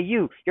 hey,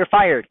 you're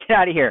fired. Get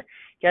out of here.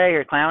 Get out of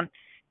here, clown.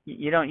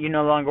 You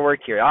no longer work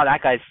here. Oh,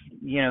 that guy's,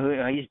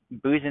 he's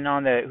boozing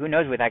on who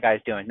knows what that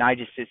guy's doing. Now I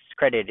just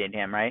discredited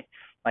him, right?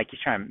 Like he's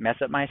trying to mess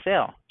up my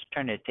sale. He's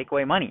trying to take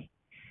away money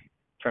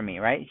from me,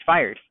 right? He's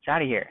fired. He's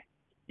out of here.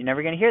 You're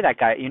never going to hear that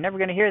guy. You're never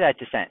going to hear that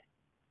dissent,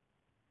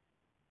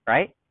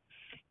 right?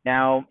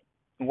 Now,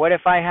 what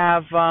if I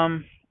have,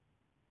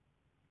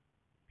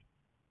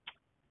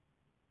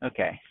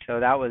 okay, so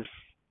that was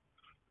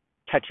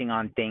touching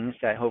on things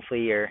that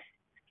hopefully you're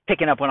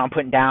picking up what I'm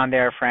putting down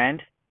there,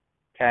 friend.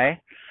 Okay.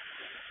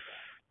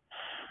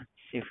 Let's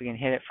see if we can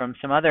hit it from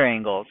some other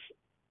angles.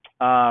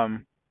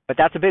 But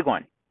that's a big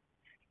one.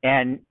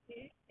 And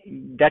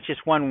that's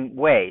just one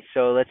way.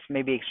 So let's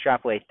maybe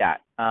extrapolate that.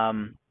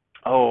 I'm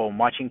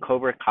watching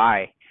Cobra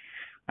Kai.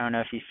 I don't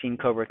know if you've seen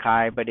Cobra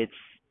Kai, but it's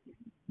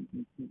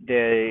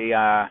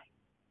the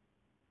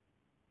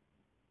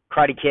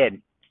Karate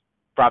Kid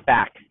brought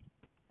back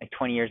like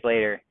 20 years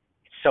later.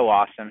 It's so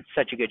awesome.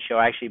 Such a good show.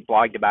 I actually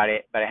blogged about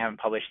it, but I haven't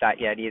published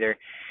that yet either,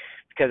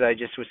 because I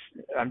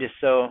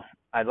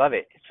love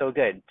it. It's so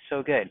good.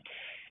 So good.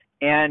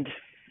 And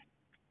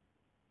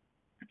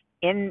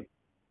in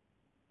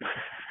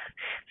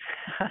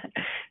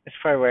that's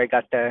probably where I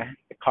got the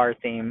car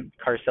theme,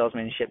 car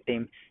salesmanship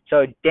theme.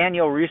 So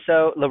Daniel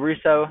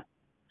LaRusso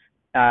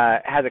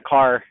has a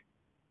car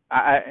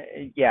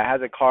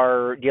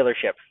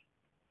dealership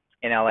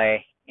in LA,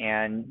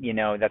 and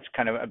that's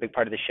kind of a big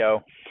part of the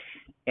show.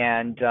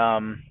 And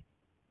where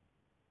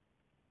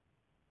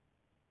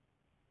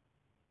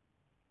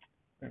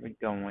are we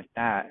going with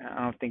that?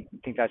 I don't think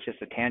that's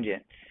just a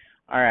tangent.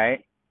 All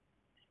right.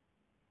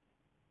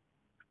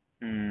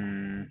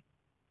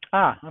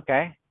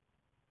 Okay.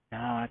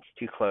 No, that's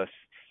too close.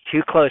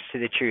 Too close to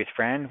the truth,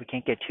 friend. We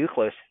can't get too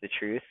close to the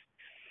truth.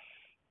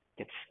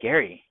 It's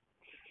scary.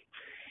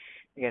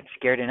 I get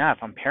scared enough.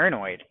 I'm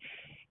paranoid.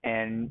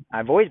 And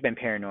I've always been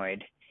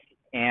paranoid.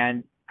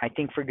 And I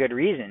think for good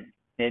reason.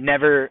 It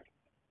never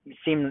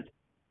seemed,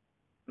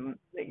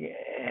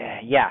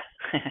 yeah.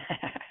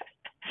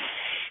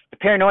 The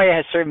paranoia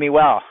has served me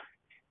well.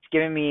 It's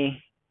given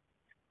me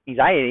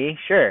anxiety,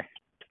 sure.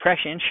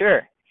 Depression,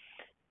 sure.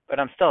 But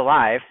I'm still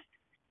alive.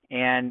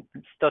 And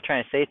I'm still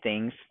trying to say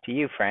things to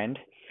you, friend.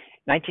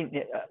 There we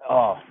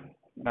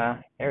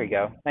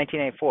go.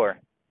 1984.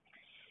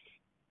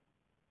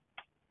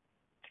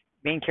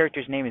 Main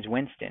character's name is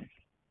Winston.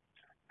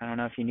 I don't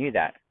know if you knew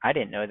that. I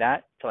didn't know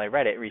that until I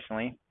read it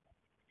recently.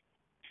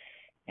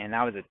 And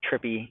that was a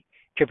trippy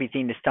trippy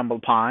thing to stumble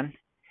upon.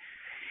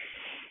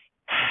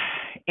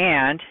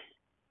 And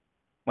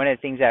one of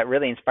the things that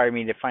really inspired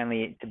me to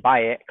finally to buy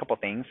it, a couple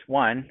things.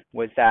 One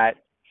was that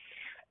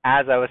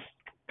as I was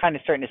kind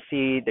of starting to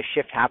see the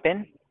shift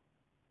happen,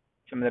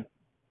 some of the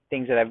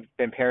things that I've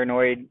been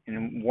paranoid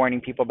and warning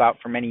people about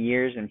for many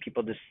years, and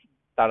people just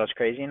thought I was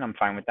crazy, and I'm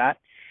fine with that.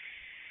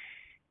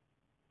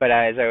 But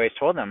as I always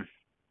told them,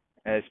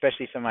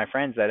 especially some of my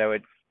friends that I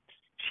would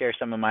share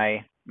some of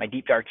my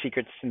deep dark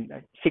secrets and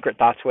secret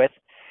thoughts with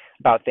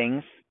about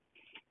things,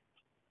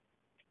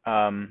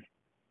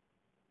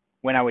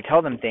 when I would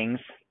tell them things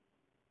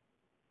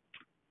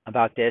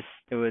about this,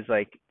 it was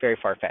like very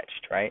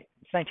far-fetched, right?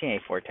 It's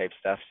 1984 type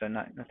stuff, so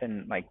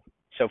nothing like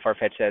so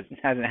far-fetched that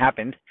hasn't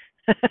happened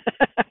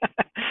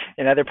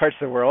in other parts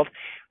of the world,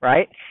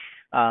 right?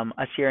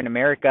 Us here in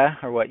America,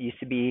 or what used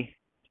to be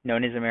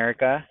known as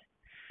America,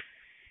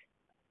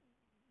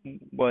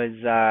 was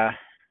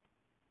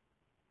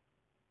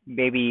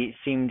maybe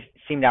seemed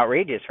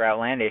outrageous or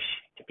outlandish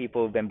to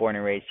people who've been born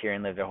and raised here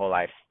and lived their whole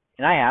lives.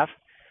 And I have,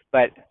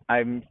 but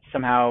I'm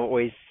somehow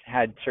always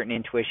had certain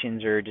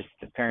intuitions or just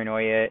the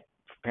paranoia's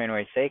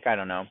sake, I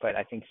don't know, but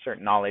I think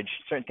certain knowledge,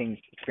 certain things,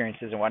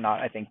 experiences and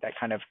whatnot, I think that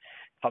kind of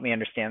helped me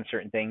understand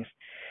certain things.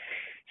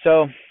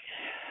 So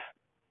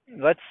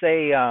let's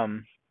say,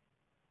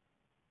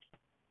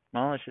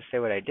 let's just say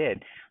what I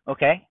did.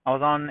 Okay, I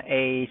was on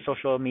a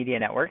social media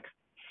network,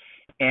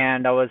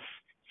 and I was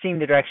seeing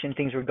the direction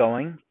things were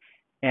going,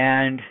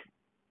 and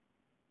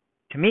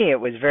to me it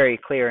was very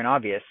clear and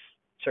obvious,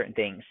 certain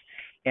things.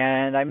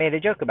 And I made a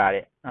joke about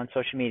it on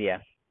social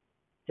media.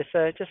 Just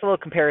a little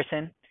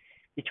comparison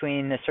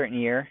between a certain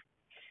year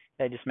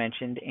that I just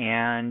mentioned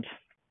and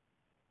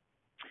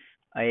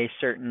a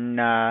certain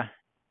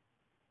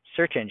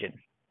search engine.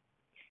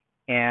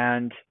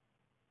 And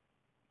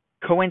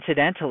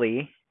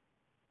coincidentally,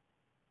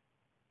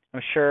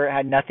 I'm sure it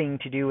had nothing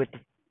to do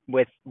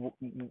with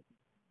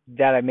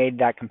that I made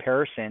that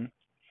comparison.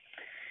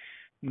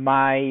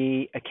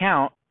 My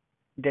account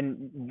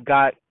then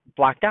got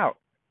blocked out.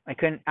 I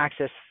couldn't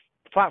access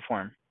the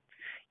platform,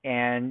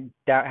 and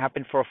that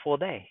happened for a full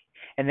day.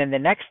 And then the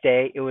next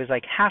day, it was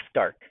like half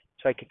dark,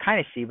 so I could kind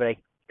of see, but I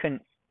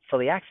couldn't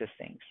fully access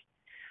things.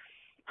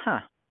 Huh.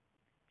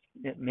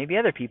 Maybe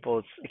other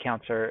people's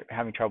accounts are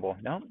having trouble.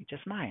 No,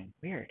 just mine.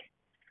 Weird.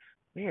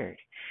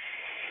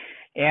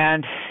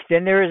 And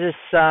then there was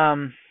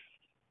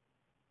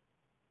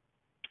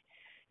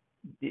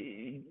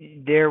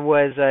there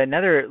was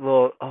another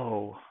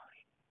little,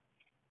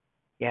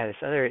 this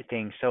other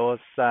thing. So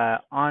it's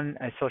on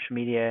a social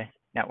media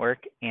network,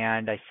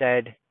 and I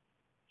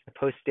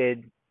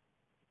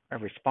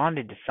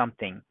responded to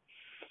something,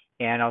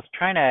 and I was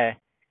trying to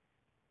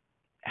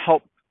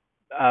help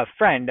a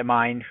friend of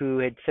mine who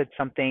had said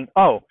something.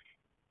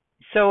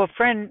 So a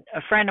friend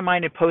of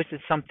mine had posted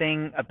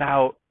something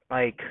about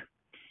like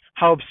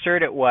how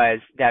absurd it was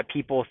that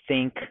people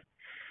think,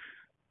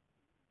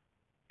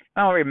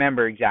 I don't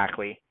remember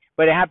exactly,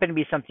 but it happened to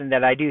be something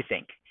that I do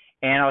think.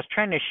 And I was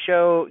trying to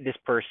show this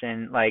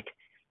person, like,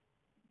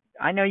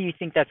 I know you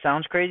think that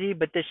sounds crazy,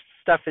 but this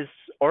stuff is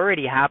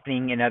already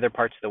happening in other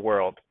parts of the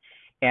world.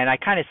 And I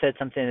kind of said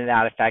something to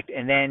that effect.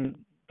 And then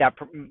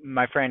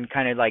my friend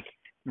kind of like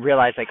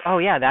realized, like, oh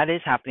yeah, that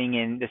is happening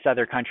in this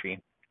other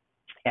country,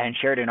 and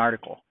shared an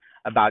article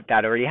about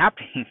that already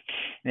happening.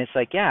 And it's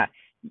like, yeah,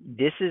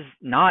 this is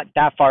not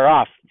that far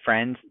off,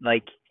 friends.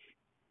 Like,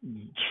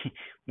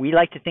 we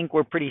like to think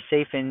we're pretty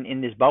safe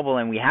in this bubble,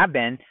 and we have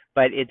been,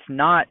 but it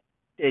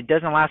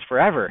doesn't last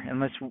forever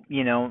unless,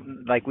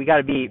 like, we got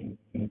to be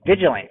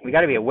vigilant. We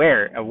got to be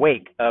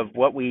awake of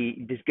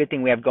this good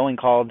thing we have going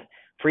called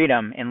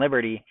freedom and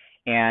liberty,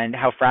 and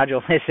how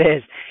fragile this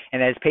is,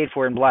 and that it's paid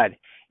for in blood,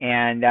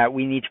 and that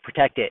we need to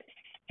protect it.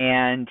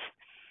 And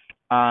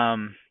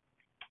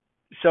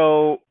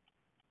so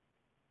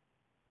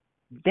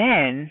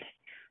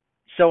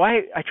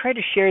I tried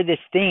to share this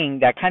thing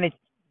that kind of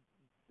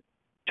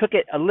took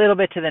it a little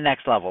bit to the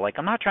next level. Like,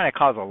 I'm not trying to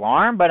cause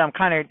alarm, but I'm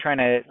kind of trying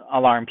to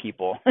alarm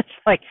people. It's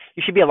like,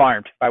 you should be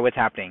alarmed by what's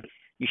happening.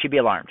 You should be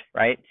alarmed,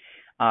 right?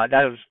 That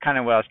was kind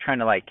of what I was trying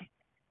to, like,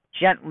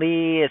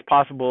 gently as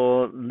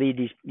possible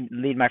lead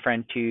my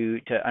friend to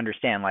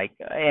understand. Like,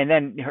 and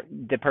then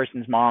the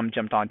person's mom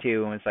jumped on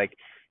too and was like,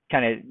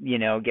 kind of,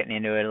 getting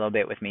into it a little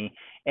bit with me.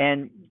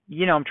 And,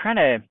 I'm trying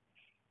to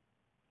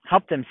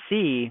help them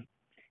see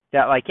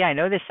that, like, yeah, I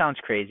know this sounds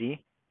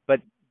crazy, but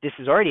this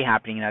is already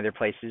happening in other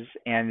places,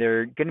 and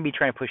they're going to be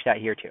trying to push that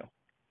here too.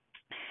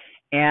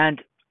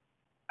 And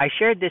I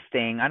shared this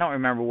thing, I don't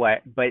remember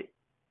what, but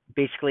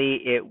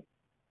basically it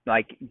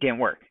like didn't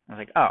work. I was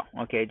like, oh,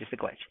 okay, just a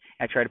glitch.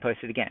 I tried to post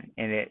it again,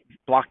 and it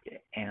blocked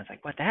it. And I was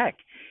like, what the heck?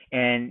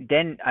 And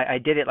then I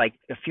did it like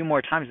a few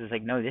more times. I was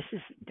like, no, this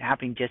is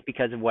happening just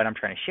because of what I'm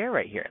trying to share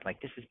right here. Like,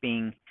 this is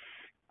being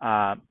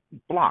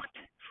blocked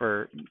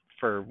for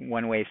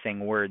one way of saying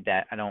a word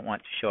that I don't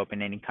want to show up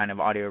in any kind of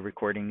audio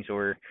recordings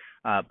or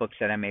books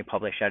that I may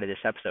publish out of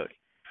this episode.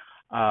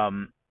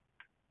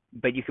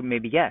 But you can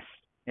maybe guess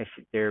if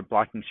they're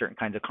blocking certain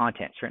kinds of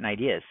content, certain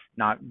ideas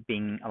not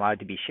being allowed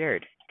to be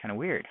shared, kind of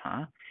weird,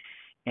 huh?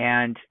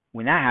 And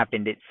when that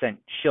happened, it sent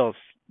chills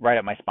right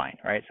up my spine,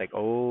 right? It's like,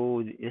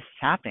 oh, this is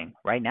happening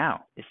right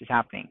now. This is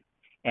happening.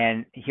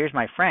 And here's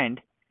my friend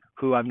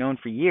who I've known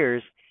for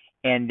years,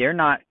 and they're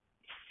not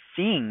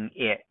seeing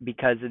it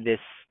because of this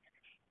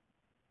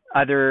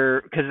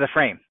because of the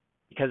frame.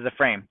 Because of the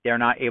frame, they're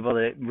not able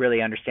to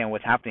really understand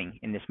what's happening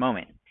in this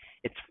moment.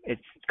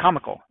 It's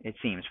comical, it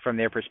seems, from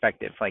their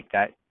perspective, like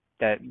that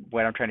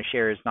what I'm trying to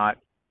share is not,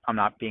 I'm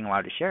not being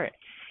allowed to share it.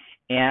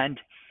 And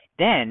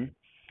then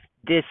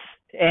this,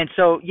 and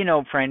so,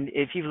 friend,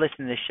 if you've listened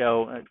to this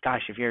show,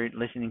 gosh, if you're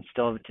listening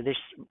still to this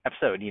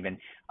episode even,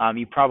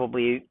 you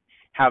probably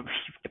have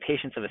the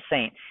patience of a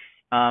saint.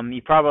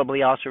 You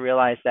probably also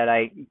realize that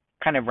I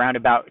kind of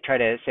roundabout try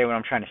to say what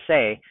I'm trying to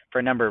say for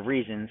a number of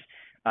reasons.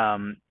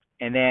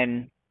 And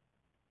then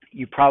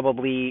you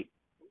probably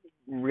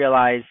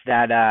realize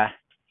that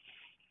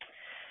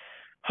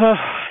it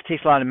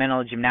takes a lot of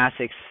mental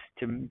gymnastics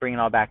to bring it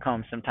all back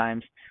home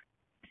sometimes.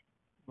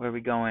 Where are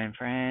we going,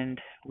 friend?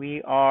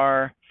 We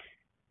are,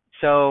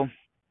 so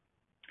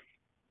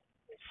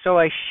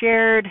I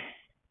shared,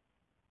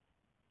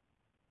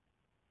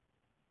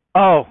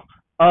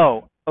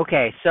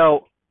 okay.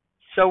 So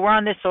we're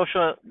on this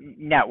social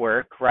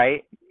network,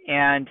 right?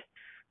 And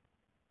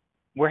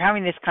we're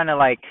having this kind of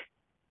like,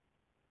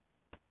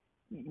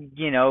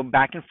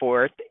 back and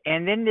forth.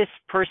 And then this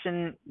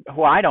person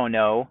who I don't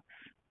know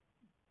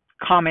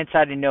comments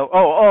out of no,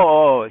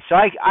 so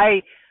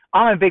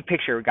I'm a big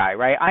picture guy,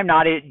 right? I'm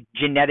not a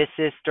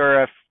geneticist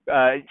or a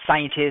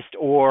scientist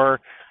or,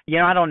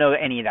 I don't know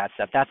any of that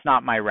stuff. That's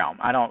not my realm.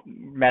 I don't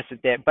mess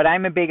with it, but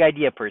I'm a big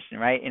idea person,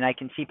 right? And I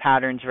can see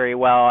patterns very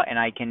well, and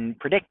I can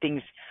predict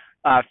things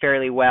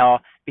fairly well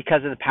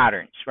because of the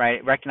patterns,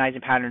 right?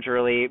 Recognizing patterns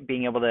early,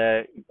 being able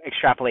to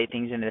extrapolate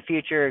things into the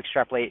future,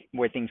 extrapolate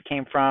where things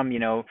came from,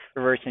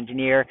 reverse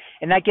engineer.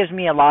 And that gives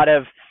me a lot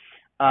of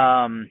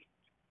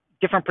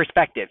different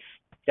perspectives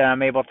that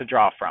I'm able to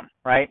draw from,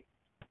 right?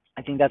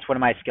 I think that's one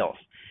of my skills.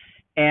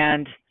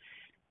 And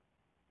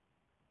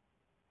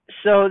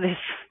so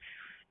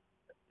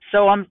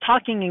I'm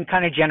talking in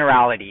kind of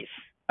generalities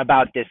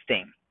about this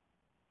thing.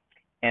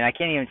 And I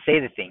can't even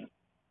say the thing,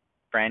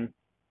 friend.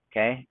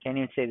 Okay? Can't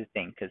even say the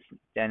thing, because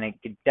then it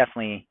could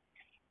definitely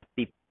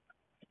be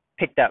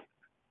picked up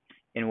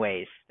in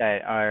ways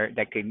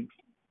that could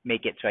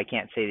make it so I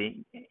can't say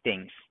the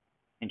things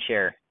and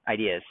share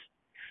ideas.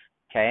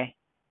 Okay?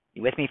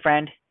 You with me,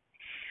 friend?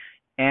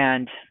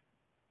 And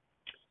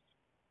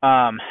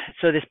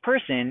so this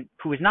person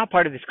who is not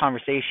part of this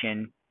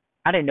conversation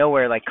out of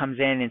nowhere like comes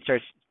in and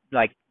starts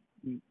like,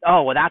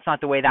 oh, well, that's not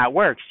the way that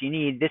works. You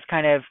need this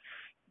kind of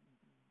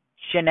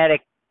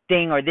genetic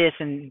thing or this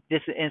and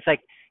this. And it's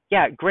like,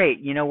 yeah, great.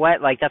 You know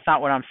what? Like, that's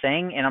not what I'm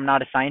saying. And I'm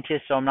not a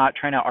scientist, so I'm not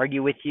trying to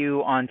argue with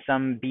you on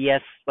some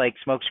BS, like,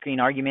 smokescreen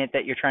argument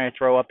that you're trying to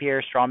throw up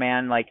here, straw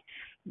man. Like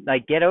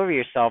get over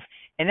yourself.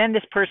 And then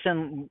this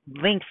person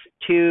links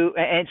to,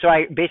 and so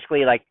I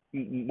basically, like,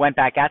 went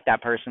back at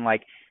that person,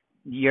 like,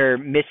 you're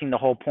missing the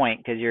whole point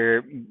because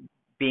you're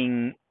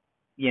being,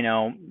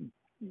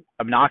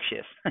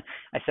 obnoxious.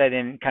 I said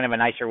in kind of a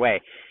nicer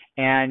way.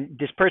 And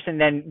this person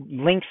then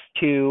links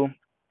to,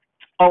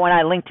 and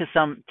I linked to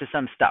some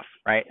stuff,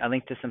 right? I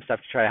linked to some stuff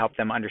to try to help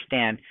them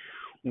understand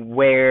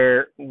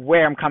where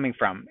I'm coming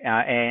from,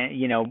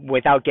 and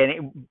without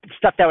getting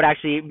stuff that would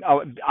actually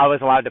I was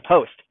allowed to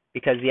post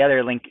because the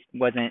other link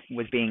was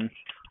being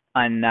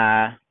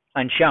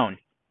unshown.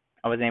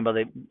 I wasn't able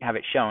to have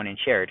it shown and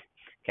shared.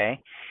 Okay.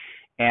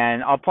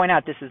 And I'll point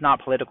out this is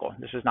not political.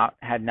 This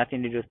had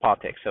nothing to do with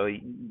politics. So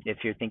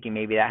if you're thinking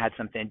maybe that had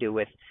something to do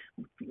with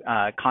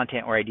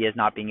content or ideas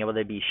not being able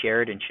to be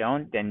shared and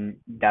shown, then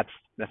that's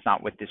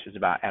not what this was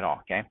about at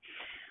all. Okay.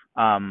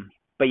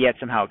 But yet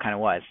somehow it kind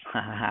of was,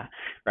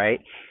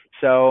 right?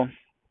 So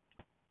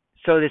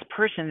this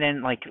person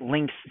then like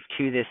links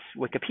to this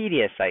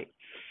Wikipedia site,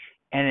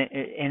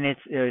 and it's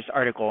this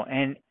article,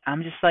 and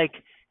I'm just like,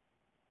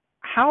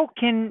 how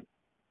can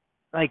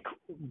like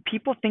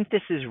people think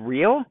this is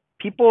real?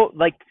 People,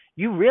 like,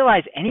 you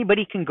realize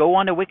anybody can go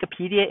onto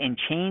Wikipedia and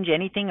change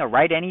anything or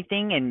write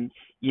anything and,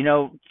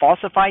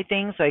 falsify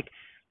things. Like,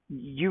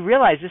 you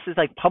realize this is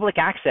like public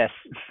access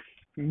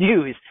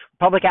news,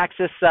 public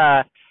access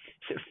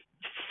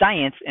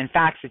science and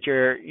facts that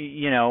you're,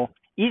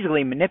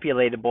 easily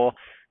manipulatable.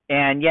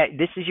 And yet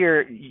this is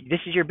your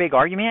big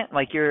argument.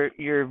 Like,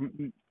 you're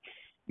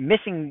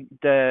missing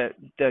the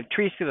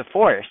trees through the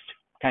forest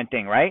kind of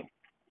thing, right?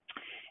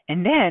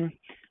 And then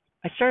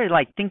I started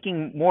like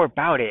thinking more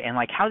about it and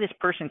like how this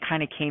person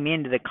kind of came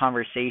into the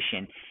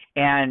conversation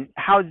and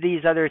how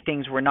these other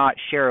things were not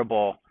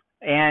shareable,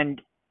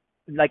 and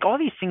like all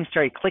these things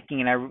started clicking,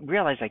 and I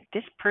realized like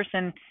this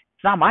person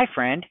is not my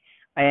friend.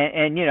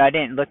 And I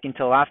didn't look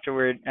until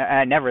afterward.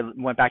 I never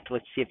went back to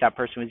look to see if that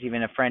person was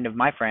even a friend of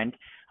my friend,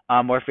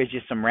 or if it's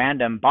just some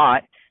random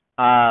bot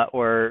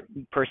or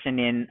person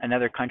in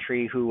another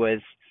country who was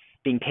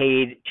being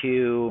paid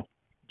to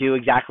do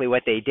exactly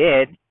what they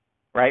did,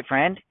 right,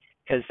 friend?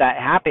 Because that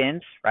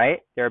happens,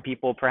 right? There are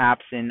people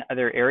perhaps in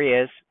other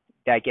areas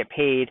that get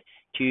paid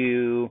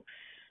to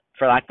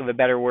for lack of a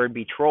better word,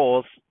 be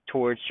trolls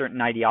towards certain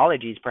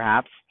ideologies,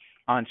 perhaps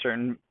on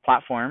certain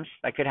platforms.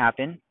 That could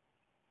happen,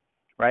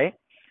 right?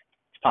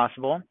 It's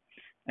possible.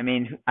 I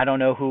mean, I don't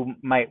know who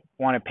might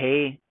want to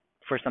pay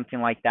for something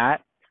like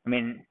that. I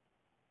mean,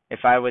 if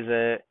I was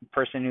a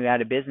person who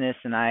had a business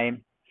and I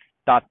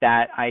thought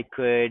that I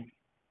could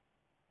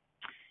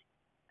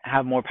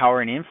have more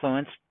power and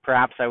influence,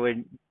 perhaps I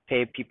would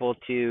pay people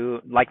to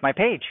like my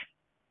page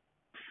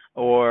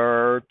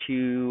or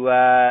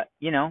to,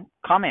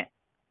 comment,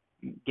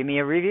 give me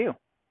a review,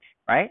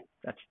 right?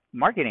 That's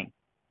marketing.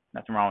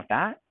 Nothing wrong with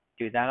that.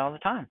 Do that all the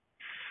time.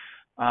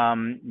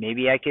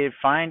 Maybe I could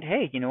find,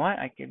 hey, you know what?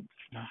 I could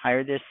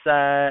hire this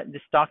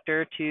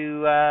doctor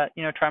to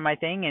try my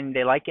thing, and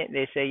they like it.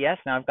 They say yes.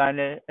 Now I've got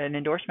an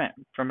endorsement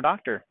from a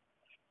doctor.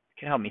 It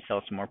can help me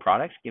sell some more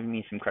products, give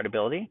me some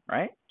credibility,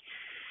 right?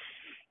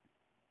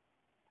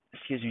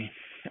 Excuse me.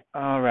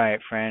 All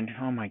right, friend.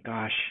 Oh my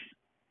gosh,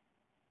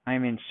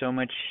 I'm in so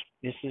much.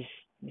 This is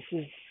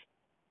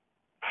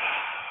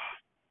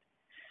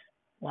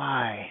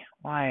why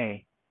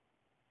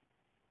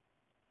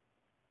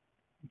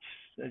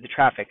the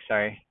traffic.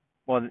 Sorry.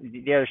 Well,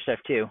 the other stuff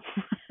too.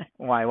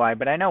 Why?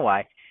 But I know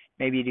why.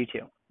 Maybe you do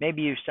too.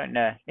 Maybe you're starting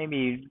to.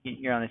 Maybe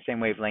you're on the same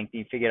wavelength and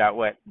you figured out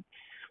what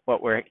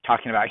we're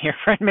talking about here,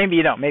 friend. Maybe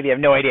you don't. Maybe you have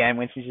no idea. And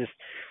Winston's just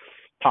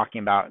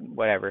talking about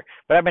whatever.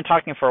 But I've been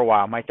talking for a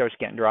while. My throat's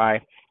getting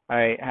dry.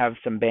 I have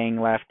some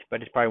Bang left,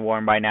 but it's probably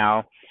warm by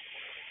now.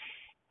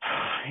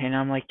 And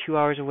I'm like 2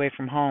 hours away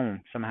from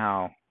home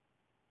somehow.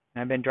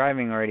 And I've been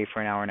driving already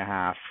for an hour and a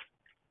half.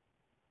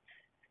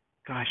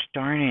 Gosh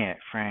darn it,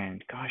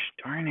 friend. Gosh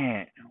darn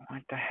it.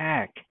 What the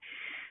heck?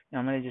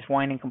 I'm going to just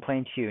whine and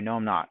complain to you. No,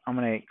 I'm not. I'm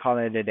going to call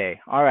it a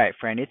day. All right,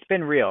 friend. It's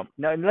been real.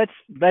 No,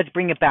 let's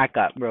bring it back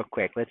up real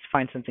quick. Let's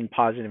find something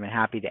positive and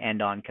happy to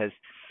end on because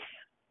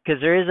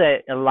there is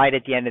a light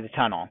at the end of the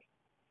tunnel.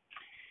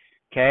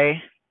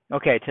 Okay,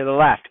 to the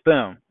left,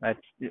 boom.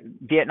 That's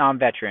Vietnam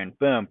veteran.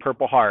 Boom,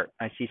 Purple Heart.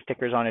 I see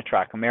stickers on a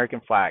truck.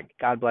 American flag.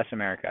 God bless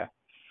America.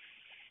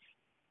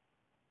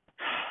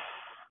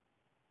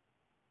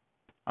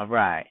 All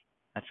right,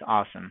 that's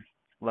awesome.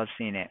 Love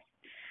seeing it.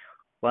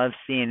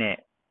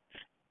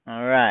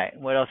 All right,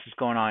 what else is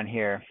going on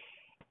here?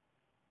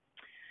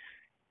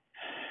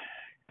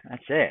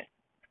 That's it.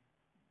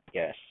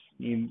 Yes,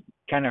 you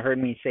kind of heard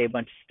me say a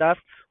bunch of stuff.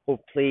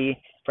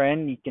 Hopefully,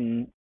 friend, you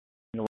can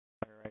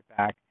right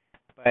back.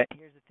 But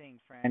here's the thing,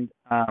 friend.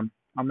 I'm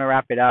going to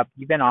wrap it up.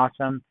 You've been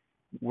awesome.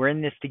 We're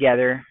in this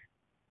together.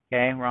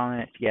 Okay, we're all in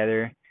it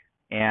together.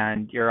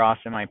 And you're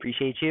awesome. I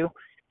appreciate you.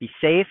 Be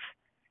safe.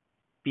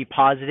 Be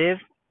positive,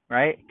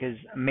 right? Because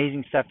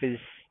amazing stuff is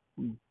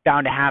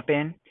bound to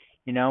happen.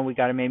 We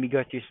got to maybe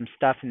go through some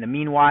stuff in the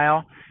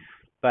meanwhile.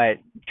 But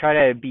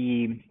try to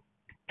be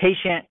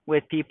patient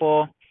with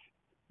people,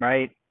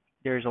 right?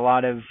 There's a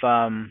lot of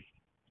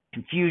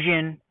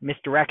confusion,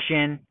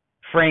 misdirection,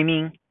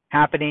 framing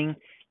happening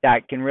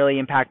that can really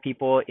impact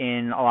people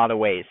in a lot of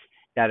ways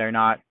that are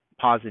not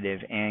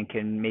positive and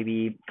can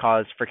maybe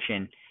cause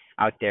friction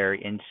out there.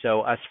 And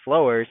so us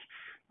flowers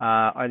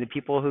are the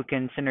people who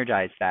can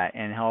synergize that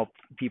and help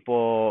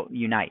people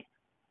unite.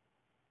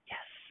 Yes,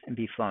 and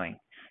be flowing.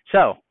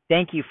 So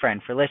thank you,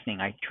 friend, for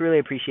listening. I truly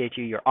appreciate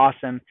you. You're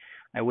awesome.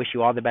 I wish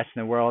you all the best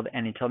in the world.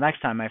 And until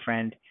next time, my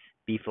friend,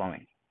 be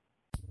flowing.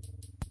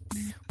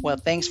 Well,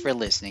 thanks for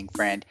listening,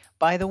 friend.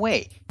 By the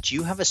way, do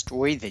you have a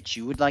story that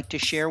you would like to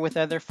share with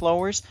other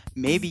flowers?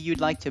 Maybe you'd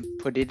like to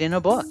put it in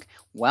a book.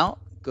 Well,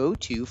 go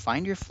to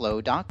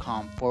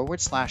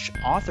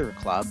findyourflow.com/author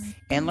club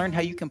and learn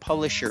how you can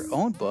publish your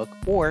own book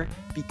or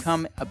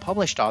become a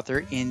published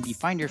author in the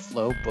Find Your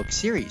Flow book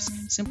series.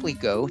 Simply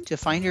go to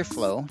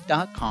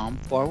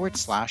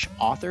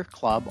findyourflow.com/author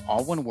club,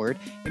 all one word,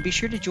 and be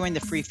sure to join the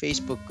free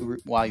Facebook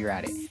group while you're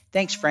at it.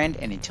 Thanks, friend,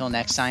 and until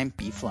next time,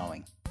 be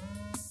flowing.